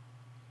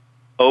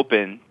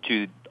open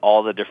to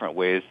all the different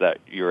ways that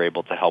you're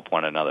able to help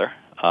one another.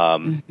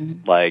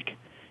 Like,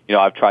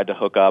 I've tried to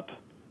hook up,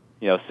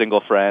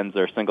 single friends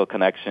or single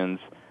connections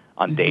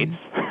on dates.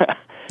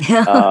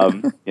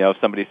 If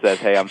somebody says,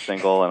 hey, I'm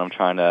single and I'm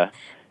trying to,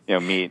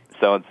 meet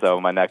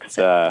so-and-so, my next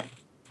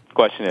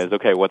question is,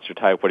 okay, what's your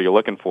type? What are you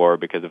looking for?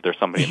 Because if there's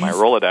somebody in my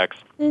Rolodex,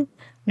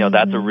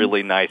 that's a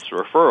really nice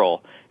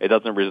referral. It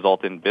doesn't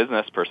result in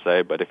business per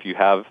se, but if you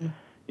have,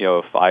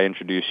 if I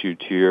introduce you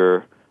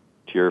to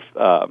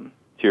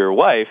your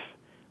wife,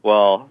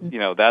 well,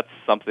 that's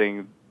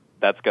something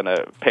that's going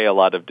to pay a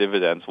lot of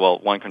dividends. Well,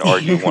 one can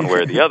argue one way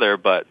or the other,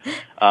 but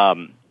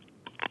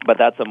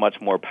that's a much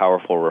more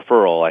powerful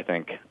referral, I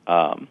think,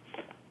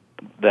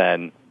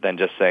 than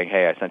just saying,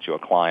 hey, I sent you a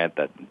client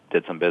that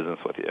did some business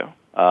with you.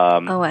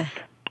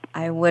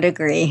 I would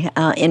agree.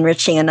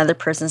 Enriching another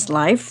person's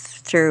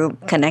life through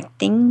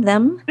connecting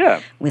them.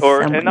 With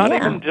someone. And not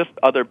even just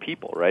other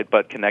people, right?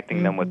 But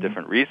connecting them with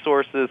different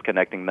resources,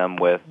 connecting them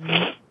with,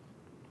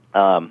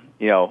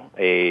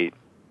 a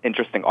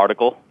interesting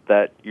article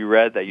that you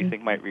read that you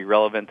think might be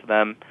relevant to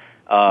them.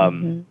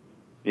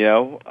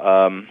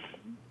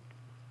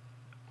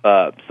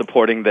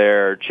 Supporting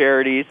their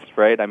charities,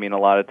 right? I mean, a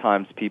lot of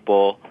times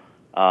people,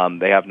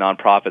 they have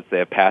nonprofits, they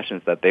have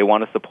passions that they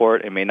want to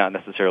support. It may not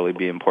necessarily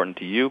be important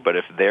to you, but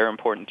if they're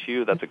important to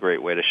you, that's a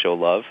great way to show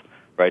love,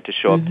 right? To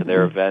show up to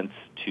their events,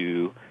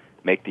 to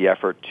make the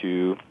effort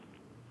to,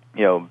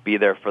 be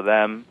there for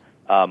them.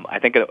 I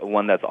think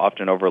one that's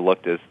often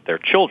overlooked is their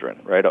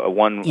children, right?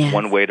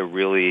 One way to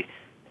really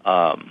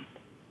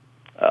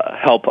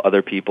help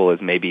other people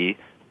is maybe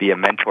be a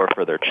mentor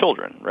for their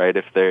children, right?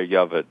 If you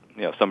have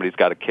somebody's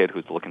got a kid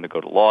who's looking to go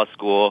to law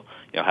school,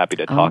 happy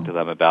to talk to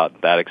them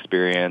about that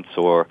experience,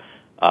 or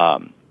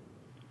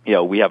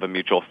we have a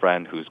mutual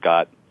friend whose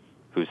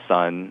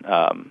son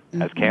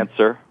has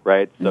cancer,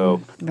 right?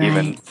 So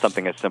even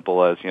something as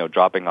simple as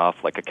dropping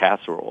off like a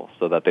casserole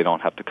so that they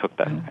don't have to cook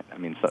that. I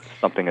mean,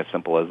 something as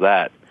simple as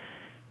that.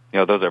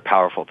 Those are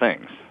powerful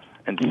things.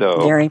 And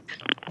so very,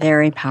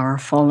 very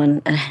powerful,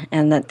 and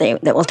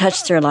that will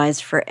touch their lives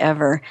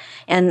forever.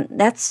 And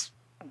that's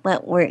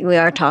what we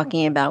are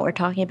talking about. We're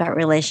talking about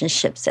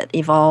relationships that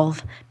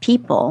evolve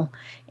people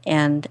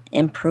and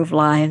improve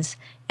lives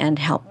and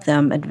help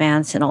them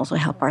advance, and also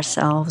help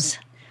ourselves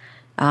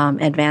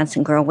advance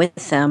and grow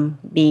with them,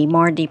 be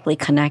more deeply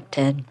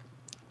connected.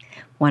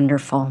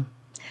 Wonderful.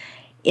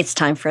 It's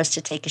time for us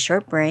to take a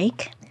short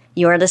break.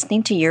 You are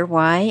listening to Your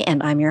Why,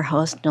 and I'm your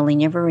host,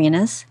 Nolinia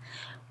Varinas.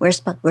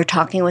 We're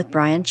talking with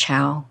Brian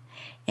Chow,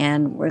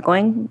 and we're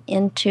going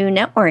into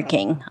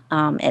networking.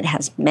 It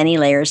has many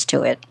layers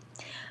to it.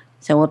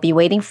 So we'll be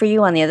waiting for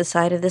you on the other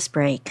side of this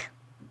break.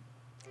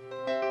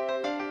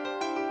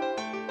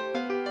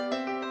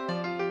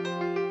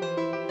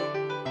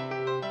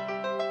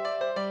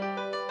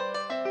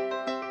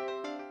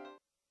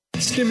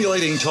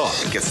 Stimulating talk.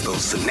 It gets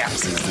those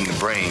synapses in the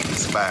brain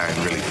firing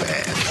really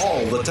fast.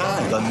 All the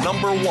time. The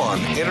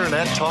 #1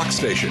 Internet talk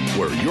station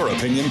where your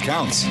opinion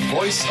counts.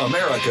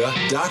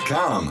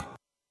 VoiceAmerica.com.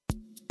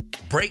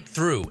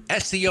 Breakthrough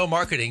SEO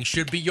Marketing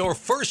should be your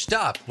first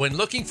stop when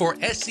looking for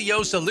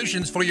SEO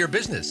solutions for your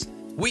business.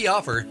 We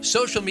offer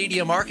social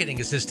media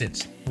marketing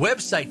assistance,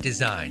 website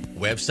design,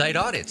 website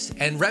audits,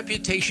 and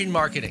reputation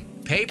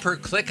marketing,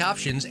 pay-per-click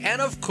options,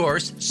 and of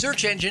course,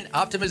 search engine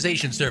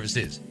optimization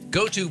services.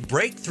 Go to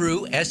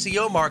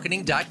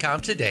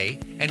breakthroughseomarketing.com today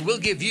and we'll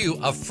give you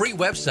a free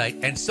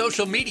website and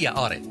social media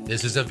audit.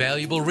 This is a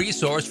valuable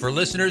resource for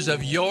listeners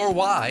of Your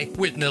Why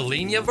with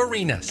Nalinia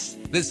Varinas.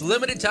 This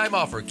limited time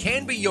offer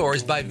can be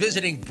yours by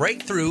visiting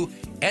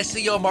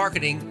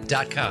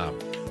breakthroughseomarketing.com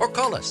or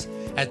call us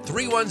at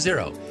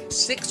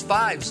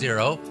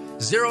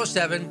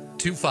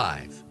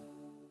 310-650-0725.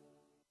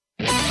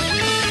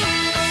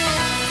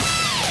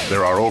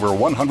 There are over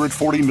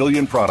 140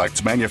 million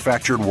products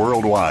manufactured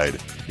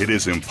worldwide. It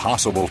is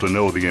impossible to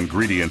know the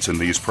ingredients in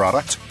these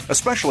products,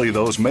 especially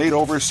those made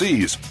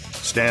overseas.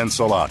 Stan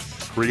Salat,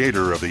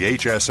 creator of the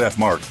HSF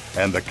Mark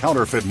and the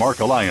Counterfeit Mark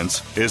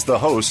Alliance, is the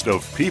host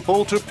of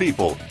People to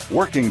People,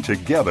 working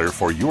together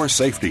for your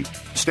safety.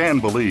 Stan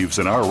believes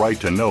in our right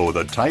to know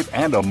the type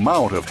and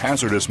amount of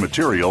hazardous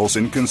materials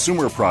in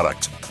consumer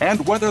products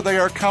and whether they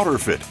are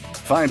counterfeit.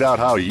 Find out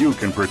how you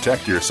can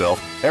protect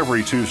yourself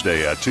every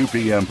Tuesday at 2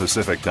 p.m.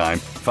 Pacific Time,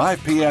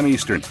 5 p.m.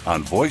 Eastern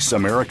on Voice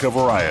America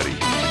Variety.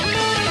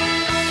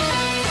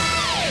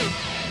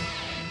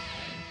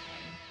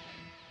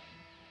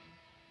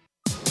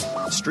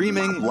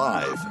 Streaming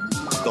live,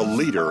 the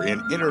leader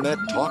in Internet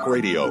talk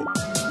radio,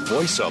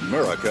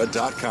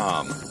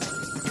 VoiceAmerica.com.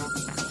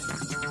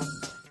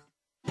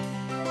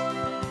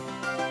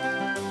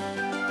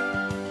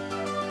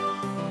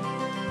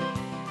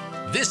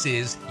 This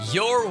is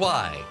Your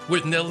Why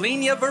with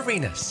Nalinia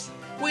Varinas.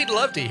 We'd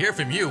love to hear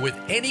from you with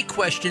any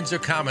questions or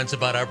comments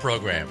about our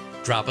program.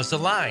 Drop us a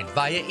line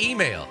via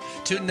email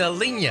to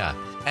Nalinia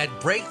at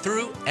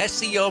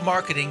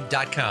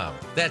breakthroughseomarketing.com.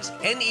 That's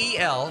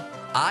NELINIA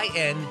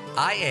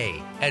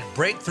at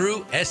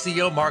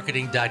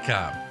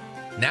breakthroughseomarketing.com.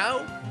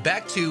 Now,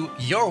 back to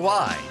Your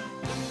Why.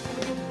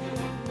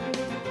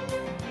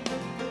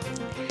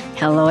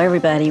 Hello,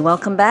 everybody.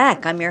 Welcome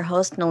back. I'm your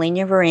host,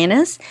 Nalinia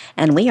Varinas,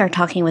 and we are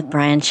talking with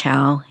Brian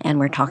Chow, and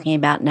we're talking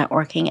about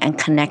networking and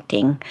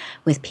connecting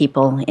with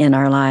people in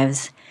our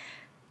lives.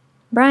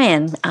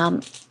 Brian,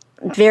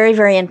 very,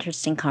 very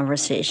interesting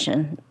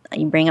conversation.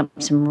 You bring up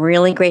some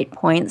really great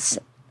points,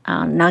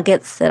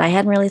 nuggets that I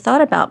hadn't really thought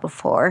about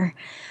before.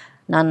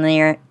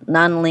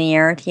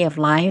 Nonlinearity of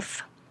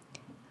life,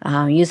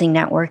 using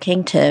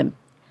networking to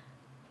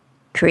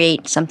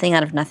create something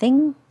out of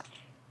nothing,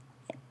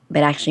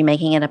 but actually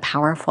making it a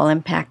powerful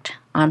impact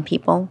on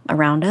people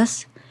around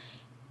us.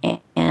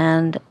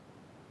 And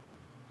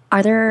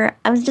I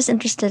was just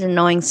interested in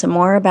knowing some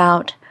more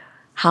about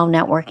how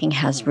networking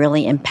has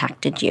really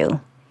impacted you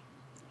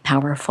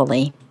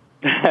powerfully.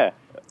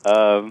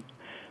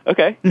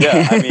 Okay.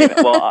 Yeah. I mean,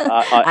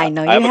 well, I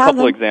know I have a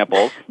couple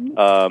examples. You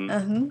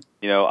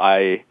know,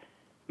 I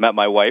met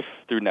my wife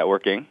through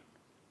networking.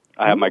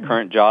 I have my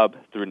current job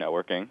through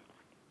networking.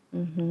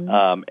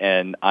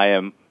 And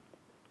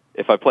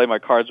if I play my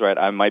cards right,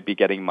 I might be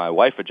getting my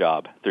wife a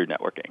job through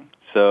networking.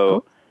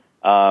 So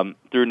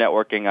through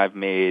networking, I've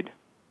made,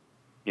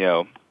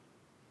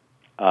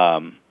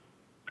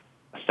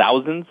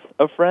 thousands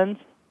of friends.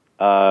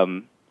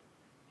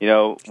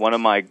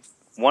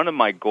 One of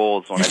my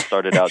goals when I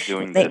started out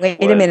doing this.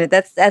 Wait a minute,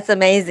 that's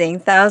amazing.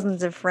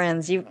 Thousands of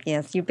friends.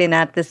 You've been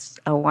at this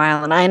a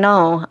while, and I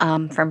know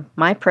from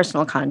my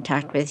personal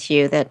contact with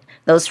you that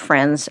those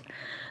friends,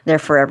 they're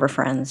forever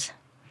friends.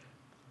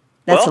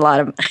 That's a lot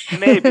of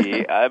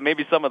maybe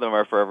some of them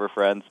are forever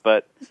friends,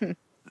 but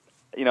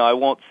I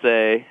won't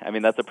say. I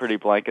mean, that's a pretty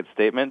blanket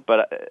statement,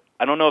 but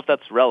I don't know if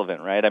that's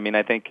relevant, right? I mean,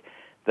 I think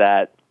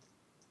that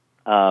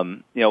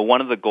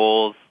one of the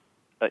goals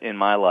in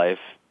my life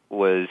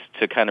was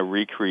to kind of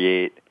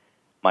recreate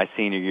my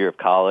senior year of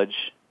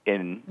college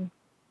in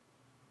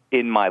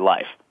my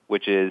life,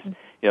 which is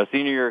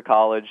senior year of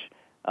college.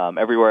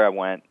 Everywhere I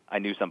went, I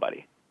knew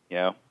somebody.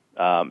 You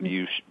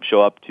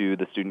show up to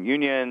the student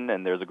union,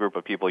 and there's a group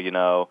of people you're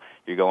going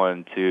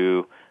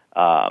to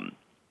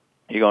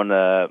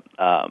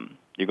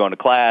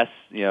class.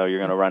 You're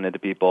going to run into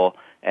people,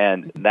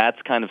 and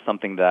that's kind of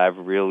something that I've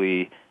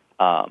really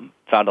found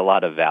a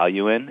lot of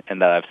value in,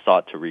 and that I've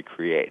sought to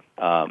recreate.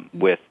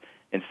 With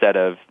instead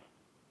of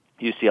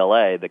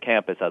UCLA, the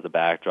campus as a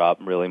backdrop,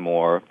 really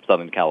more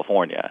Southern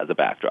California as a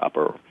backdrop,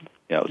 or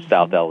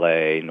South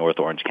LA, North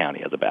Orange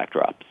County as a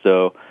backdrop.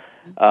 So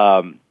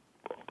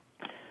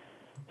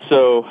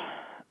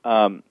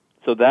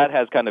that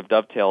has kind of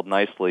dovetailed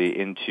nicely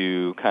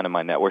into kind of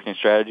my networking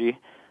strategy.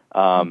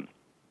 And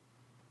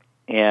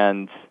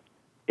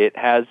it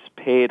has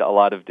paid a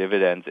lot of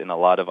dividends in a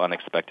lot of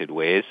unexpected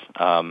ways.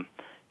 As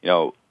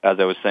I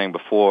was saying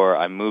before,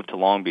 I moved to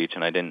Long Beach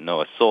and I didn't know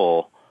a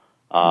soul.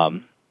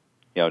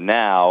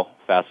 Now,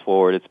 fast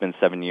forward, it's been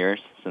 7 years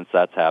since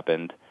that's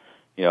happened.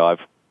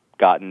 I've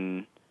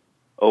gotten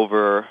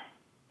over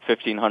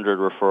 1,500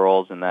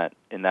 referrals in that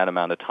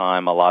amount of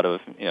time. A lot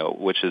of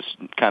which has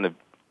kind of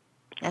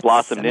That's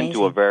blossomed amazing.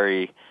 into a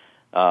very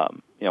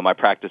my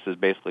practice has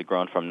basically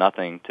grown from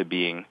nothing to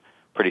being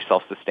pretty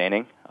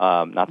self-sustaining.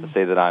 Not to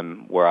say that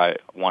I'm where I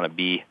want to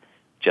be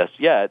just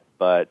yet,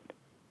 but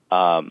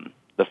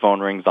the phone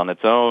rings on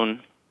its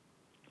own.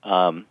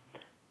 The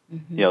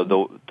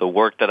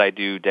work that I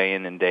do day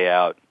in and day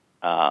out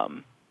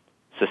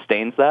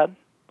sustains that,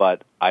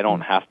 but I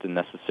don't have to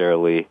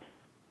necessarily.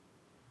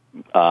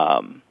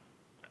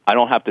 I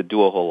don't have to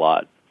do a whole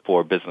lot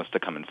for business to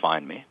come and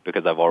find me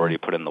because I've already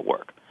put in the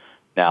work.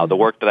 Now, the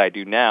work that I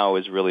do now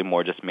is really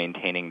more just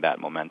maintaining that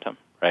momentum,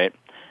 right?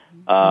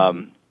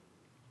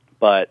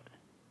 But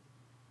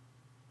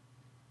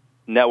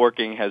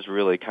networking has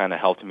really kind of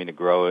helped me to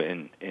grow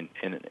in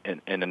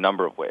a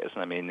number of ways.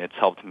 I mean, it's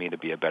helped me to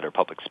be a better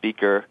public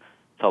speaker.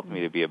 It's helped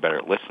me to be a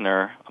better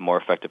listener, a more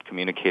effective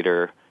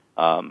communicator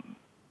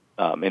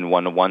in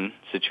one-to-one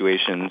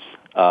situations.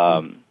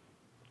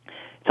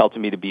 It's helped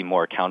me to be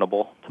more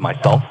accountable to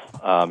myself.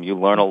 You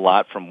learn a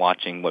lot from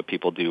watching what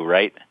people do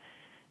right,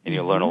 and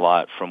you learn a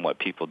lot from what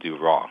people do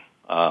wrong.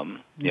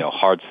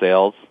 Hard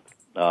sales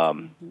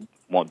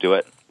won't do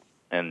it,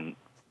 and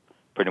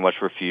pretty much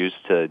refuse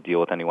to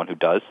deal with anyone who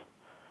does.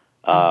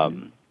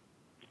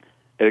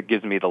 It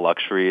gives me the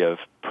luxury of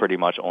pretty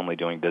much only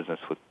doing business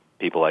with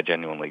people I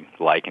genuinely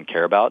like and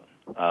care about.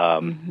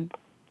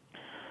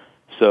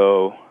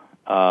 So,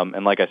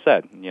 and like I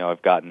said,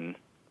 I've gotten,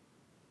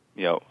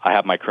 I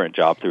have my current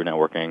job through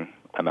networking.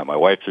 I met my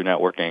wife through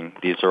networking.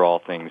 These are all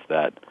things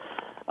that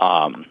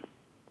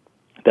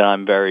that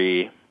I'm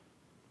very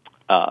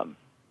that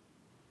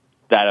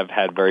have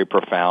had very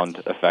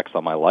profound effects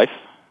on my life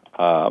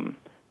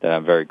that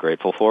I'm very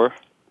grateful for.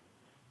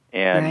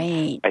 And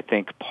Right. I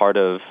think part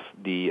of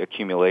the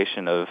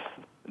accumulation of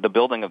the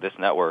building of this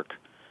network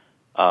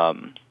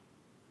allows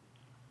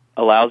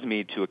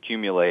me to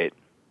accumulate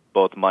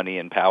both money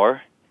and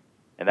power,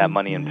 and that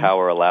money and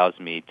power allows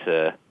me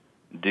to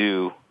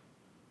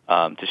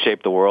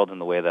shape the world in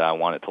the way that I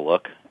want it to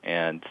look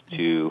and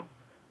to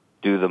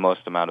do the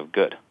most amount of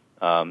good.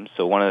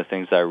 So one of the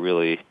things that I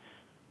really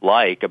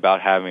like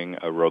about having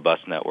a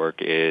robust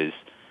network is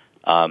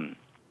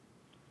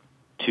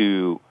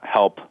to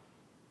help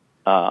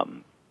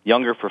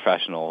younger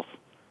professionals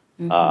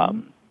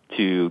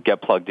to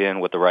get plugged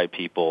in with the right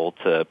people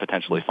to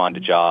potentially find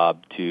a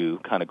job to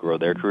kind of grow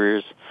their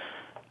careers.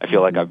 I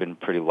feel like I've been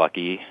pretty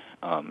lucky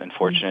and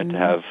fortunate to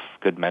have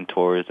good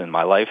mentors in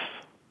my life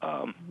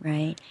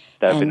Right.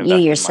 that have been And you invested in my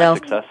yourself,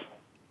 success.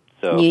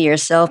 So, you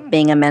yourself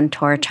being a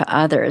mentor to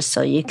others,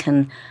 so you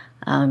can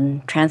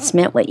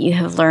transmit what you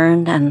have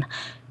learned and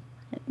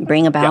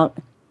bring about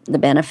the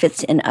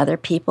benefits in other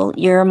people.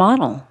 You're a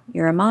model.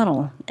 You're a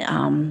model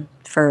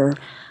for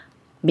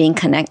being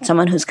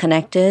someone who's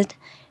connected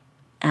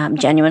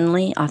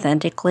genuinely,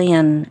 authentically,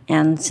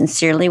 and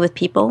sincerely with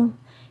people.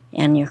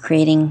 And you're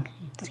creating,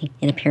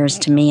 it appears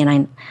to me,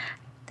 and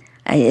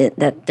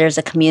that there's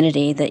a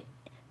community that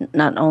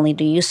not only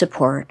do you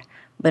support,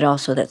 but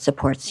also that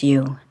supports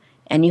you.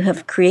 And you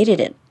have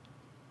created it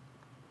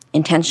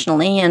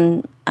intentionally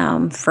and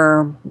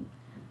for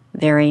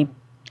very,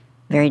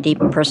 very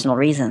deep and personal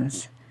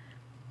reasons.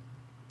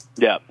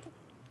 yeah.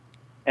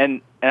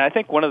 And I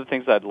think one of the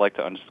things I'd like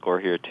to underscore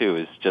here, too,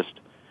 is just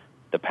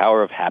the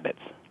power of habits,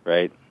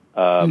 right?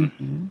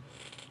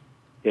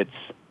 It's,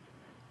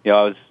 I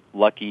was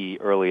lucky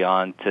early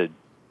on to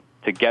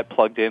get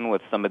plugged in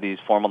with some of these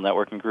formal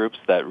networking groups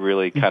that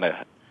really kind of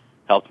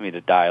helped me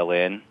to dial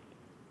in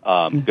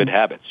good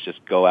habits.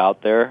 Just go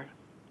out there,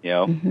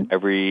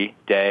 every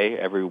day,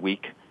 every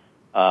week,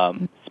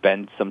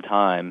 spend some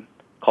time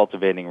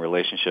cultivating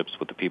relationships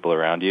with the people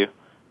around you.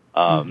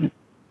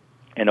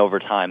 And over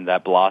time,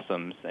 that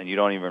blossoms, and you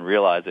don't even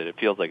realize it. It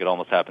feels like it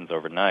almost happens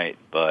overnight.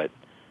 But,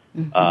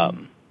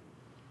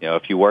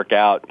 if you work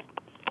out,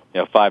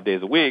 5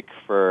 days a week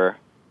for,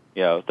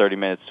 30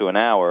 minutes to an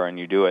hour, and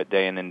you do it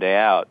day in and day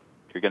out,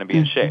 you're going to be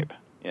in shape,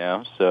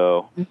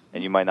 So,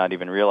 and you might not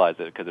even realize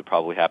it because it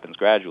probably happens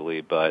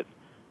gradually. But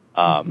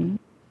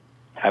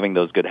having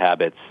those good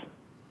habits,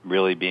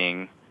 really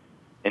being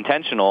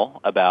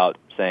intentional about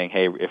saying,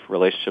 hey, if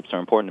relationships are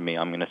important to me,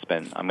 I'm going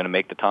to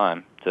make the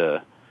time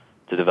to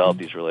develop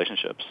these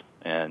relationships,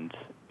 and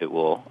it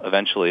will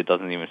eventually. It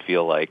doesn't even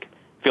feels like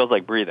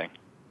breathing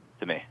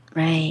to me.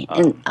 Right,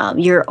 and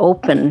you're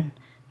open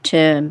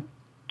to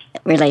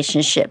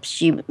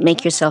relationships. You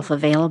make yourself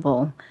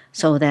available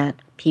so that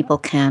people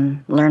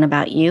can learn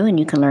about you, and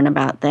you can learn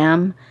about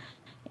them,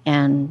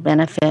 and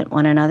benefit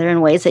one another in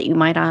ways that you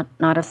might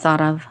not have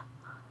thought of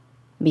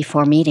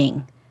before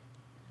meeting.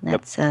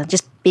 That's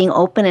just being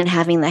open and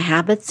having the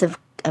habits of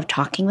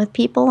talking with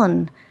people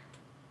and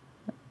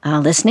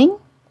listening,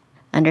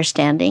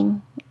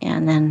 understanding,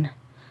 and then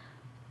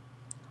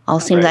all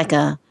seems like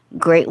a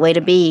great way to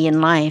be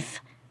in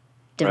life,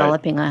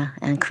 developing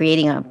and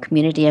creating a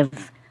community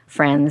of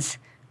friends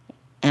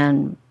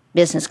and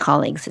business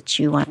colleagues that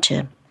you want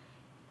to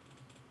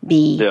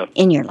be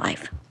in your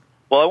life.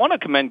 Well, I want to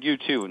commend you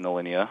too,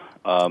 Nalinia.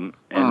 And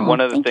one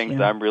of the things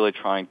that I'm really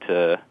trying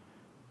to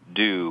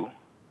do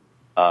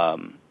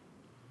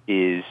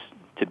is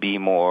to be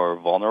more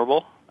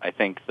vulnerable. I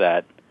think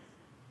that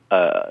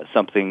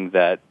something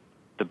that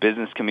the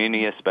business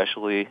community,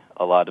 especially,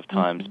 a lot of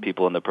times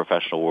people in the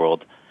professional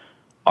world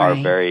are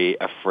very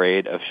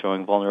afraid of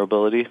showing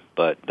vulnerability,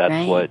 but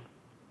that's what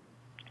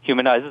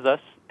humanizes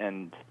us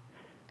and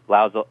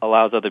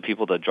allows other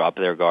people to drop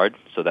their guard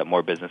so that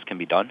more business can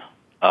be done.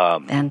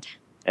 And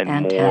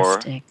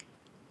fantastic.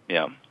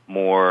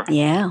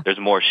 There's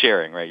more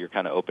sharing, right? You're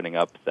kind of opening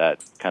up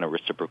that kind of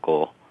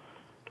reciprocal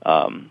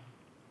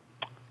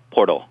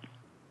portal.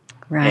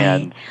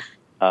 Right.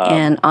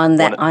 And on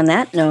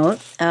that note,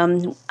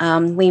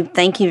 we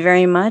thank you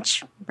very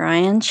much,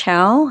 Brian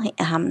Chow,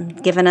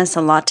 given us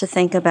a lot to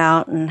think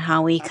about and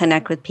how we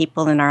connect with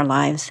people in our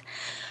lives.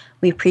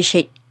 We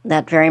appreciate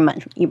that very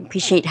much. We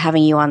appreciate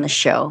having you on the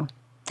show.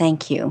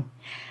 Thank you.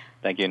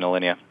 Thank you,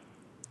 Nalinia.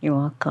 You're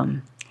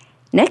welcome.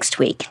 Next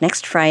week,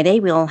 next Friday,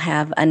 we'll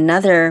have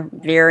another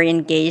very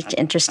engaged,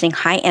 interesting,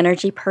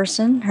 high-energy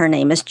person. Her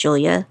name is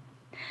Julia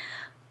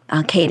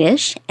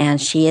Kadish, and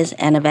she is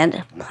an event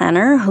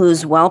planner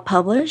who's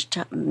well-published.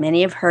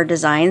 Many of her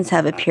designs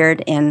have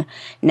appeared in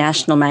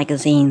national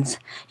magazines.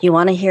 You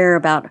want to hear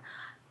about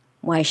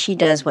why she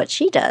does what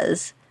she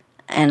does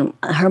and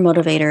her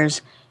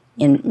motivators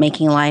in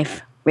making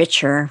life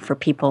richer for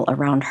people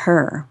around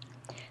her.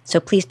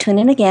 So please tune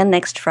in again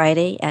next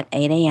Friday at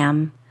 8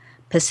 a.m.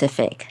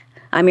 Pacific.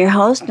 I'm your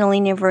host,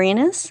 Nalinia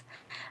Varinas.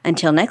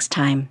 Until next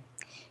time,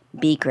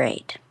 be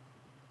great.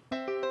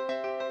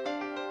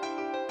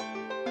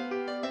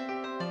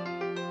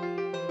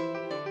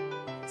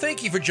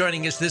 Thank you for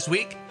joining us this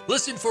week.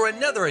 Listen for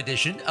another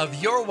edition of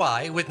Your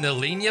Why with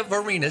Nalinia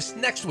Varinas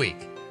next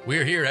week.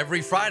 We're here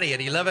every Friday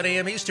at 11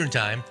 a.m. Eastern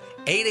Time,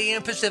 8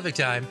 a.m. Pacific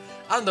Time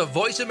on the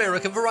Voice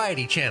America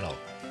Variety Channel.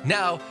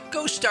 Now,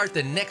 go start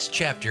the next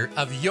chapter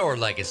of your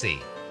legacy.